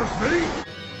remembers me!